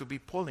 and I have to be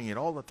pulling it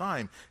all the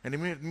time, and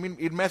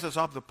it messes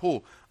up the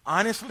pool.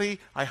 Honestly,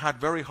 I had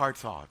very hard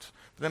thoughts.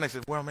 Then I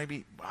said, well,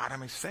 maybe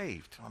Adam is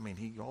saved. I mean,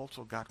 he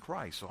also got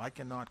Christ, so I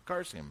cannot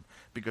curse him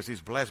because he's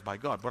blessed by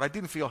God. But I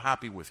didn't feel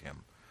happy with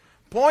him.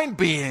 Point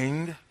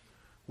being,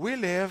 we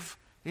live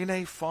in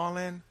a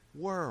fallen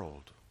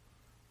world.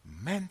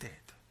 Mend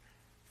it.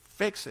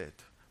 Fix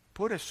it.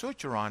 Put a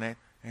suture on it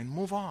and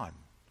move on.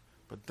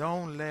 But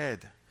don't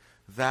let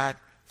that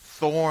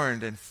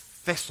thorn and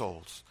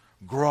thistles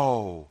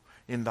grow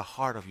in the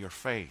heart of your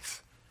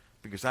faith,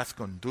 because that's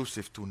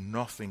conducive to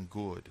nothing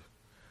good.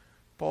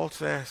 Paul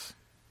says,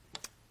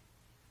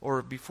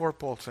 or before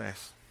Paul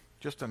says,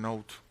 just a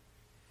note,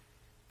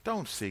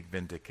 don't seek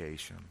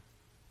vindication.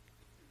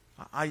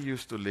 I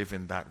used to live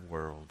in that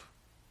world.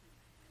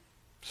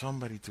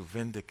 Somebody to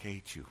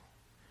vindicate you.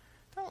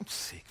 Don't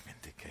seek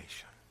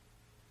vindication.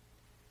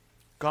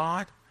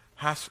 God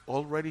has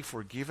already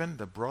forgiven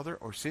the brother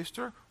or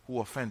sister who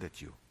offended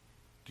you.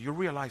 Do you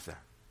realize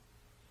that?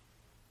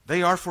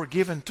 They are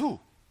forgiven too.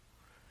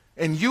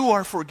 And you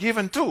are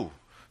forgiven too.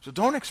 So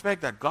don't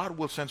expect that God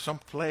will send some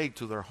plague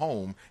to their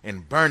home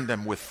and burn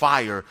them with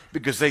fire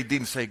because they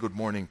didn't say good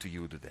morning to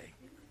you today.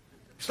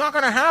 It's not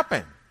going to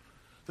happen.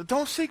 So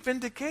don't seek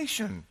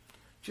vindication.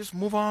 Just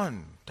move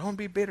on. Don't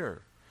be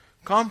bitter.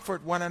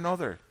 Comfort one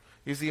another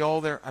is the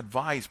older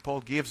advice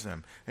Paul gives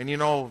them. And you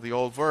know the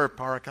old verb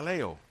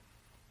parakaleo,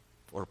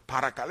 or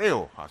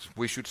parakaleo, as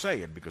we should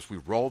say it, because we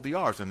roll the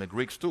R's, and the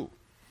Greeks too.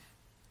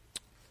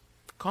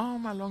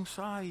 Come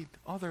alongside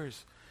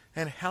others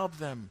and help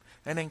them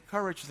and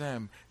encourage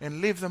them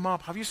and lift them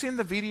up. Have you seen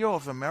the video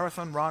of the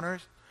marathon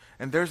runners?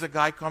 And there's a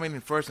guy coming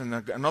in first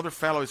and another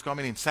fellow is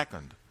coming in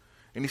second.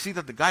 And you see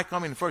that the guy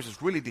coming in first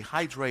is really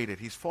dehydrated.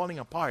 He's falling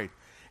apart.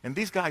 And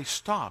this guy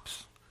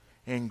stops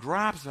and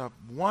grabs the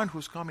one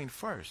who's coming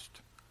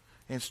first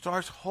and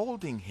starts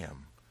holding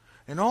him.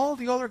 And all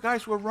the other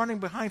guys who are running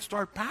behind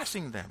start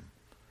passing them.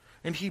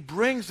 And he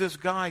brings this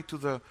guy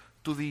to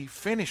the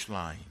finish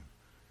line.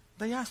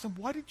 They asked him,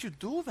 why did you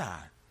do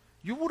that?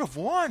 You would have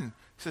won.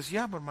 He says,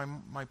 yeah, but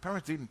my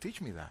parents didn't teach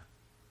me that.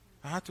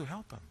 I had to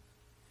help them.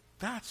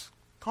 That's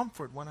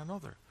comfort one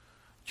another.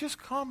 Just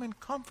come and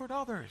comfort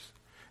others.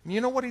 And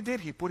you know what he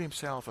did? He put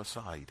himself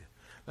aside.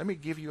 Let me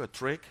give you a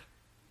trick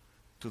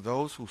to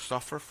those who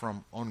suffer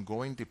from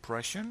ongoing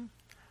depression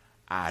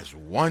as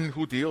one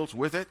who deals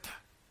with it.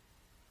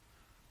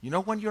 You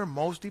know when you're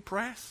most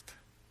depressed?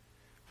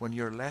 When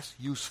you're less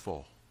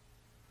useful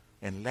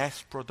and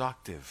less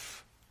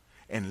productive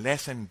and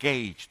less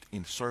engaged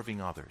in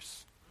serving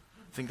others.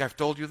 I think I've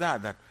told you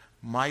that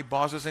my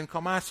bosses in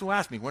Komatsu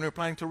asked me, when you're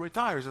planning to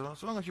retire, I said,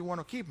 as long as you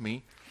want to keep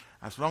me,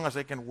 as long as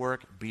I can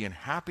work being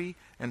happy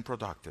and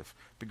productive.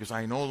 Because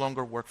I no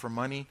longer work for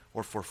money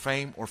or for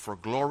fame or for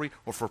glory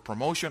or for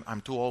promotion.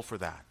 I'm too old for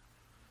that.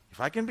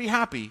 If I can be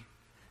happy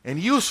and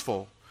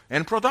useful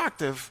and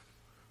productive,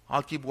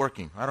 I'll keep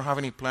working. I don't have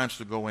any plans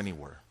to go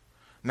anywhere.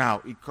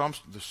 Now, it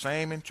comes the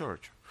same in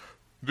church.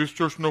 This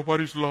church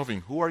nobody's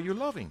loving. Who are you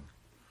loving?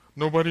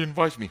 Nobody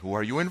invites me. Who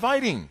are you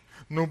inviting?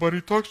 Nobody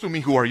talks to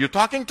me. Who are you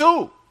talking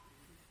to?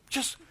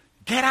 Just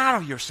get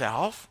out of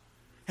yourself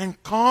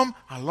and come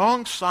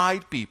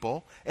alongside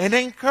people and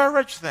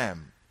encourage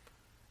them.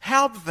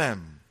 Help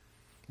them.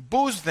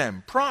 Boost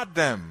them. Prod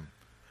them.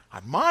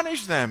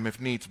 Admonish them if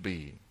needs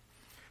be.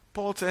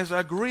 Paul says,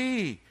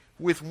 agree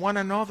with one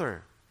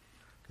another.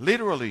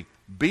 Literally,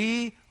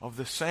 be of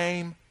the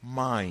same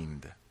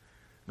mind.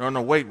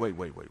 No, wait.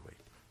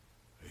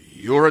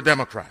 You're a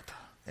Democrat.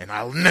 And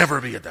I'll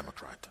never be a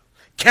Democrat.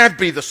 Can't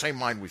be the same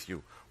mind with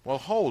you. Well,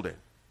 hold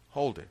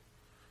it.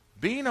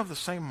 Being of the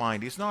same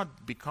mind is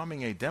not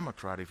becoming a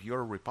Democrat if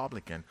you're a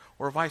Republican,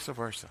 or vice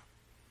versa.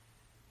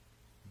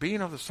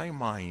 Being of the same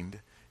mind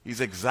is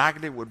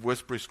exactly what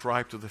was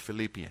prescribed to the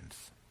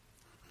Philippians.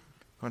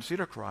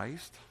 Consider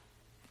Christ.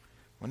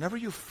 Whenever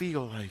you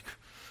feel like,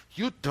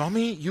 you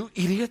dummy, you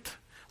idiot,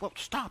 well,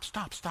 stop.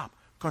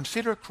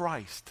 Consider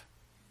Christ.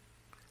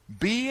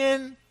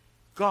 Being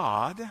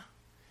God,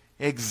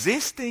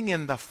 existing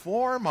in the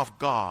form of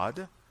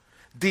God,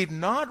 did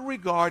not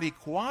regard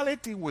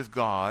equality with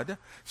God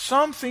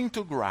something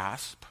to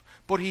grasp,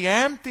 but he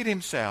emptied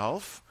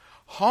himself,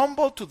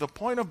 humbled to the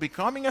point of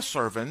becoming a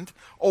servant,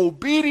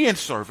 obedient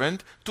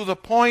servant to the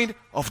point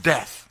of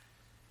death.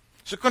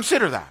 So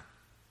consider that.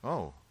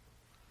 Oh,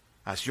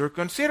 as you're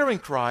considering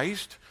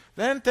Christ,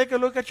 then take a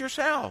look at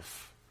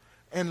yourself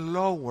and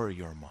lower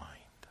your mind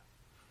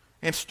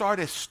and start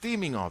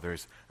esteeming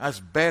others as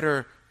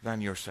better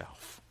than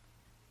yourself.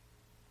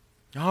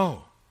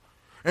 Oh,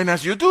 and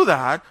as you do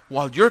that,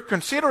 while you're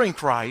considering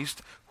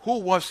Christ, who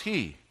was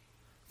he?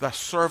 The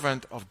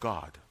servant of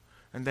God.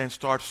 And then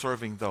start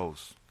serving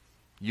those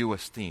you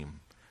esteem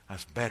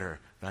as better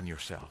than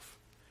yourself.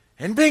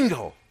 And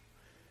bingo!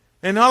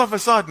 And all of a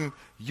sudden,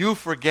 you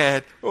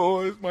forget,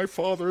 oh, my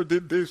father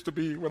did this to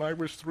me when I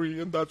was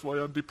 3, and that's why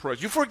I'm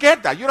depressed. You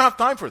forget that. You don't have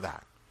time for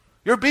that.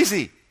 You're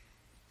busy.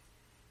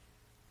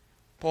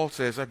 Paul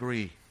says,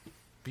 agree.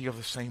 Be of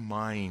the same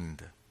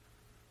mind.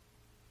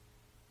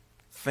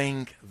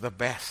 think the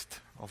best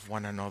of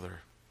one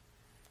another.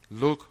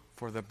 Look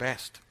for the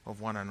best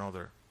of one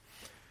another.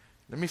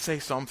 Let me say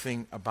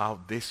something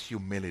about this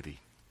humility.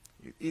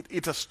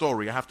 It's a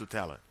story. I have to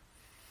tell it.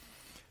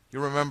 You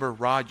remember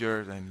Roger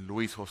and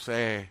Luis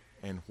Jose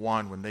and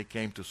Juan when they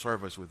came to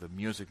service with the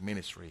music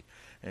ministry.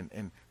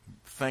 And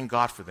thank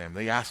God for them.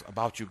 They asked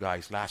about you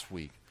guys last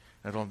week.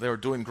 And they were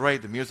doing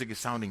great. The music is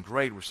sounding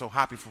great. We're so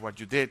happy for what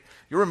you did.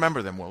 You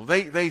remember them well.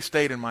 They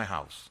stayed in my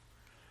house.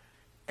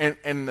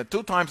 And the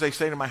 2 times they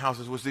stayed in my house,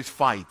 it was this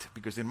fight.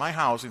 Because in my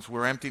house, since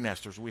we're empty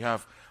nesters, we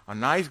have a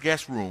nice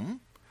guest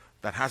room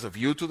that has a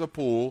view to the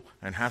pool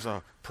and has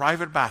a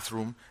private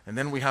bathroom. And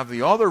then we have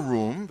the other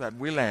room that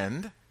we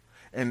lend.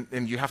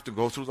 And you have to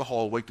go through the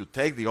hallway to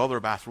take the other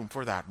bathroom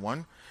for that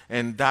one.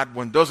 And that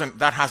one doesn't,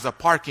 that has a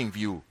parking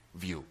view.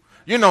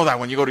 You know that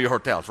when you go to your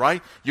hotels,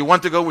 right? You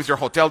want to go with your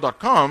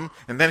hotel.com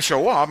and then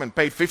show up and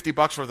pay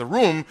 $50 for the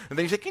room. And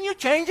then you say, can you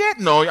change it?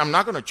 No, I'm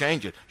not going to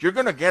change it. You're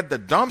going to get the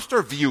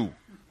dumpster view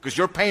because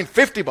you're paying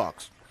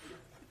 $50.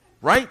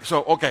 Right?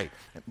 So, okay.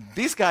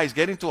 These guys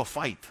get into a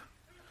fight.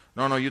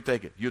 No, you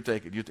take it. You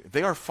take it.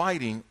 They are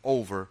fighting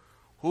over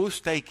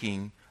who's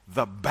taking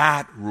the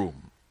bad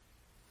room.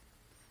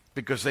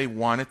 Because they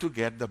wanted to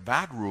get the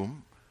bad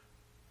room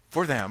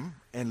for them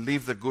and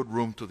leave the good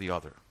room to the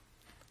other.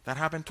 That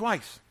happened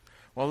twice.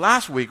 Well,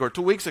 last week or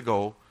 2 weeks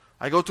ago,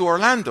 I go to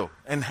Orlando,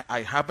 and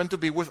I happened to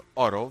be with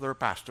Otto, their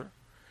pastor,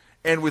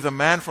 and with a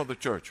man from the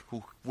church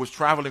who was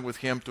traveling with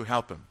him to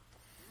help him.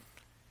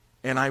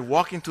 And I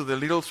walk into the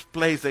little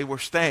place they were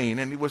staying,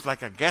 and it was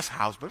like a guest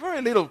house, but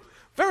very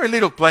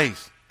little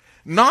place.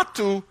 Not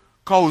too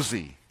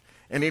cozy.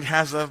 And it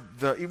has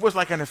it was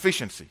like an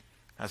efficiency.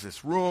 It has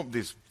this room,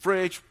 this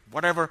fridge,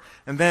 whatever,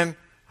 and then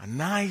a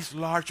nice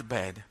large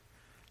bed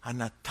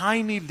and a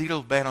tiny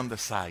little bed on the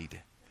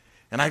side.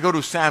 And I go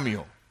to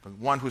Samuel, the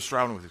one who's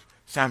traveling with us.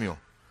 Samuel,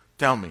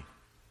 tell me,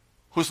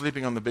 who's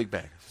sleeping on the big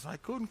bed? He says, I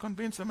couldn't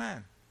convince a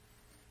man.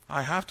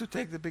 I have to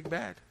take the big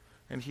bed.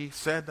 And he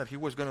said that he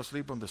was going to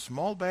sleep on the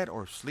small bed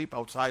or sleep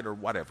outside or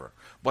whatever.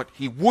 But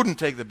he wouldn't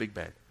take the big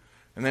bed.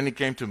 And then he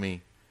came to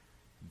me.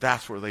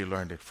 That's where they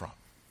learned it from.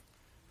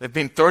 They've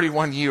been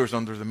 31 years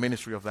under the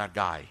ministry of that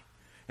guy.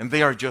 And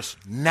they are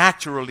just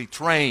naturally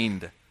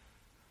trained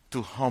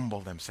to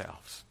humble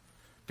themselves.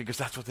 Because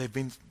that's what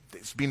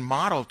it's been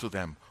modeled to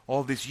them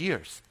all these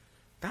years.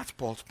 That's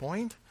Paul's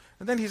point.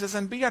 And then he says,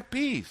 and be at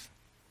peace.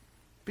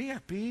 Be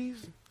at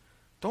peace.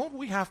 Don't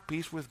we have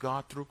peace with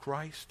God through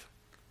Christ?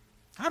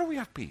 How do we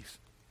have peace?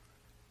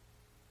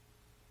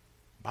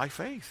 By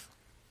faith.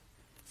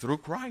 Through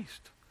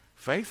Christ.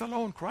 Faith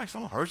alone, Christ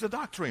alone. Here's the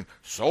doctrine.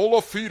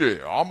 Sola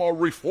fide, I'm a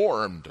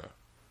reformed.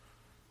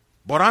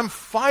 But I'm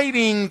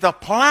fighting the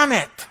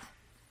planet.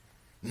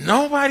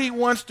 Nobody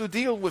wants to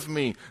deal with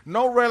me.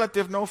 No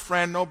relative, no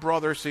friend, no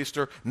brother,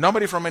 sister,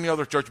 nobody from any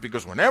other church,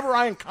 because whenever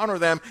I encounter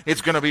them,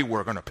 it's going to be,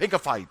 we're going to pick a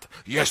fight.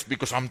 Yes,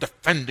 because I'm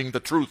defending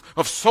the truth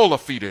of sola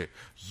fide.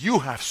 You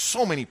have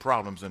so many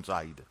problems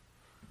inside.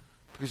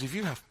 Because if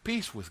you have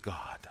peace with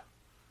God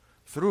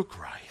through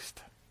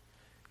Christ,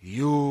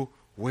 you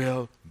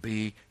will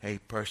be a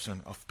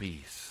person of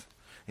peace.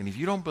 And if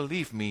you don't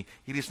believe me,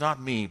 it is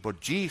not me, but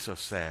Jesus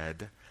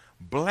said,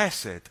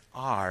 blessed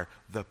are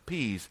the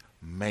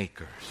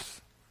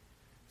peacemakers.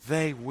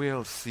 They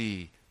will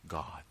see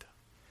God.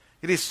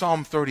 It is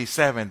Psalm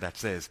 37 that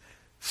says,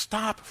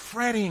 stop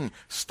fretting,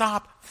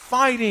 stop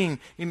fighting.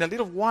 In a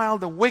little while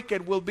the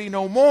wicked will be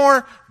no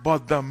more,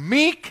 but the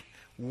meek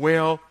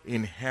will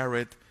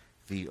inherit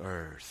the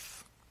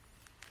earth.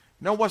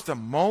 You know what's the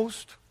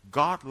most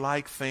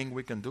God-like thing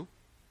we can do?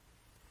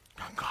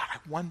 Oh, God, I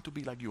want to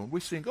be like you. And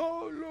we sing,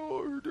 oh,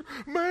 Lord,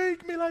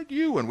 make me like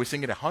you. And we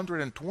sing it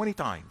 120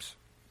 times.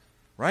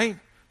 Right?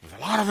 With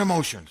a lot of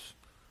emotions.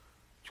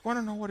 Do you want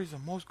to know what is the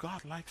most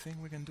God-like thing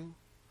we can do?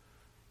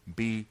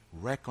 Be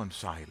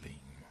reconciling.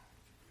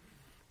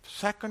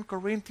 2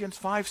 Corinthians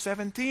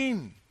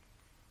 5:17.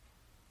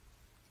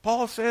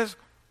 Paul says,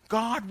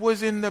 God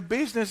was in the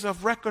business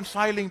of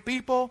reconciling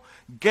people,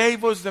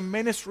 gave us the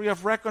ministry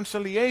of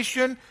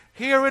reconciliation.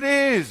 Here it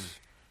is.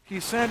 He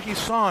sent his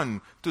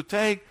Son to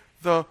take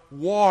the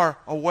war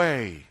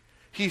away.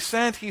 He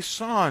sent his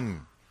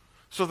Son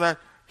so that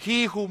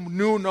he who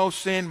knew no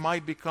sin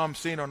might become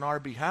sin on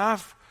our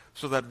behalf,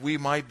 so that we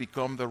might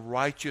become the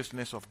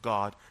righteousness of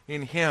God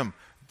in him.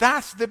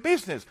 That's the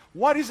business.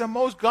 What is the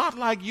most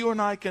God-like you and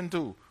I can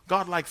do?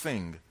 God-like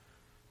thing?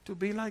 To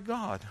be like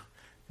God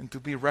and to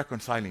be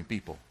reconciling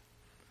people.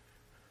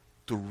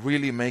 To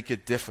really make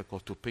it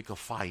difficult to pick a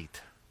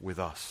fight with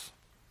us.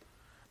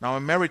 Now,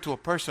 I'm married to a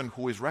person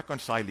who is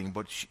reconciling,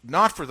 but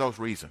not for those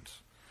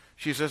reasons.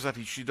 She says that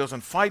she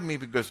doesn't fight me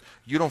because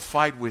you don't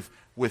fight with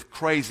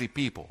crazy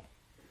people.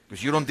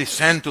 Because you don't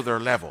descend to their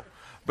level.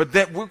 But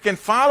that we can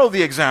follow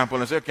the example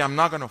and say, okay, I'm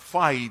not going to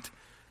fight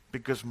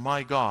because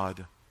my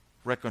God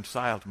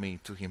reconciled me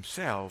to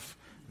himself.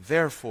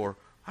 Therefore,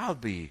 I'll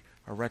be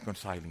a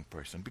reconciling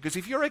person. Because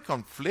if you're a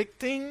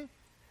conflicting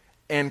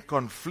and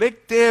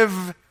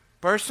conflictive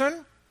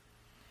person,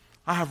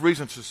 I have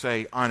reasons to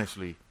say,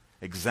 honestly,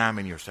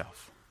 examine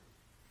yourself.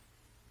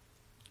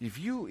 If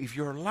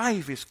your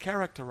life is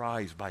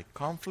characterized by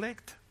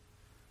conflict,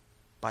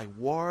 by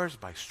wars,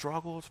 by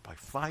struggles, by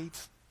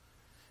fights,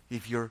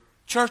 if your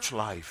church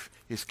life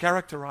is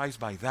characterized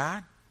by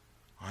that,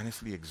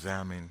 honestly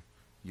examine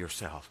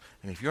yourself.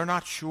 And if you're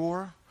not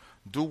sure,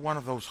 do one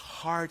of those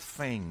hard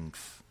things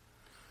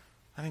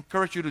I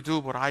encourage you to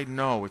do, but I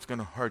know it's going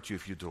to hurt you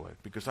if you do it,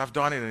 because I've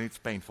done it and it's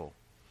painful.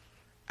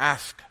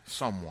 Ask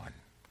someone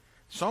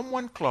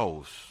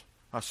close,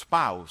 a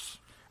spouse,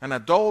 an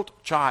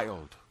adult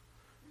child,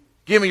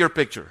 give me your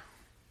picture.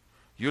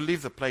 You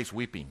leave the place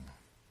weeping.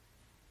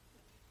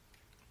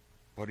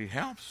 But it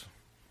helps,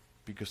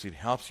 because it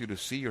helps you to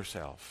see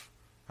yourself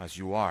as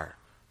you are,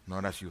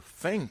 not as you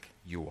think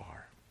you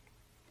are.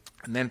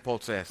 And then Paul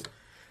says,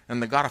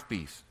 and the God of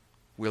peace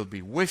will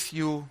be with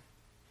you.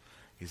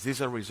 Is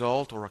this a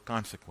result or a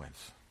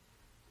consequence?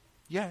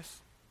 Yes.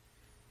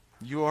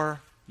 You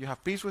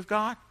have peace with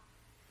God,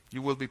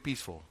 you will be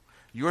peaceful.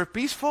 You are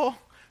peaceful,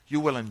 you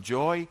will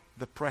enjoy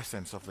the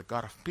presence of the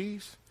God of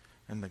peace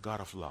and the God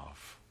of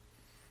love.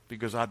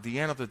 Because at the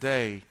end of the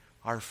day,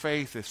 our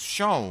faith is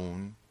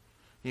shown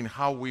in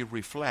how we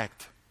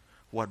reflect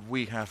what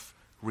we have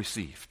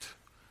received.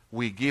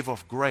 We give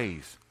of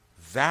grace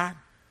that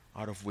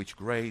out of which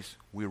grace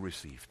we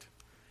received.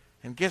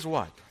 And guess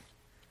what?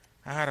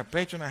 I had a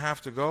page and a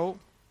half to go,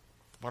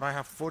 but I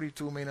have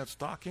 42 minutes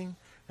talking,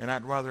 and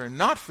I'd rather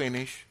not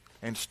finish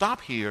and stop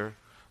here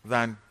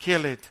than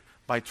kill it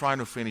by trying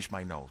to finish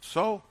my notes.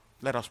 So,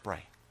 let us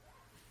pray.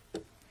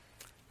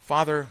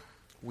 Father,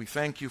 we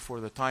thank you for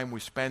the time we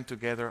spent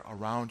together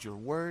around your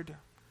word.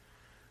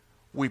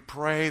 We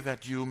pray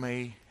that you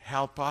may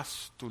help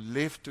us to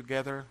live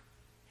together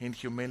in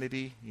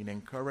humility, in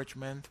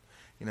encouragement,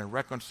 in a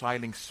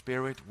reconciling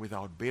spirit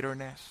without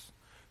bitterness,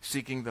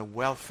 seeking the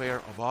welfare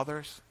of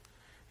others.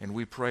 And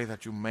we pray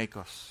that you make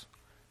us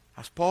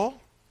as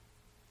Paul,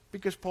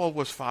 because Paul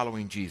was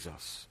following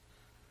Jesus.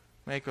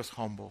 Make us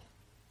humble,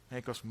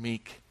 make us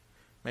meek,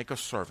 make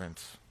us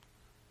servants.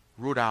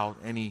 Root out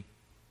any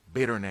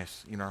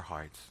bitterness in our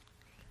hearts.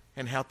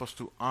 And help us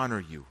to honor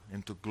you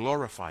and to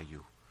glorify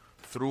you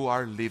through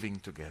our living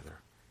together.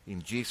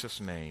 In Jesus'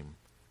 name,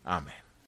 amen.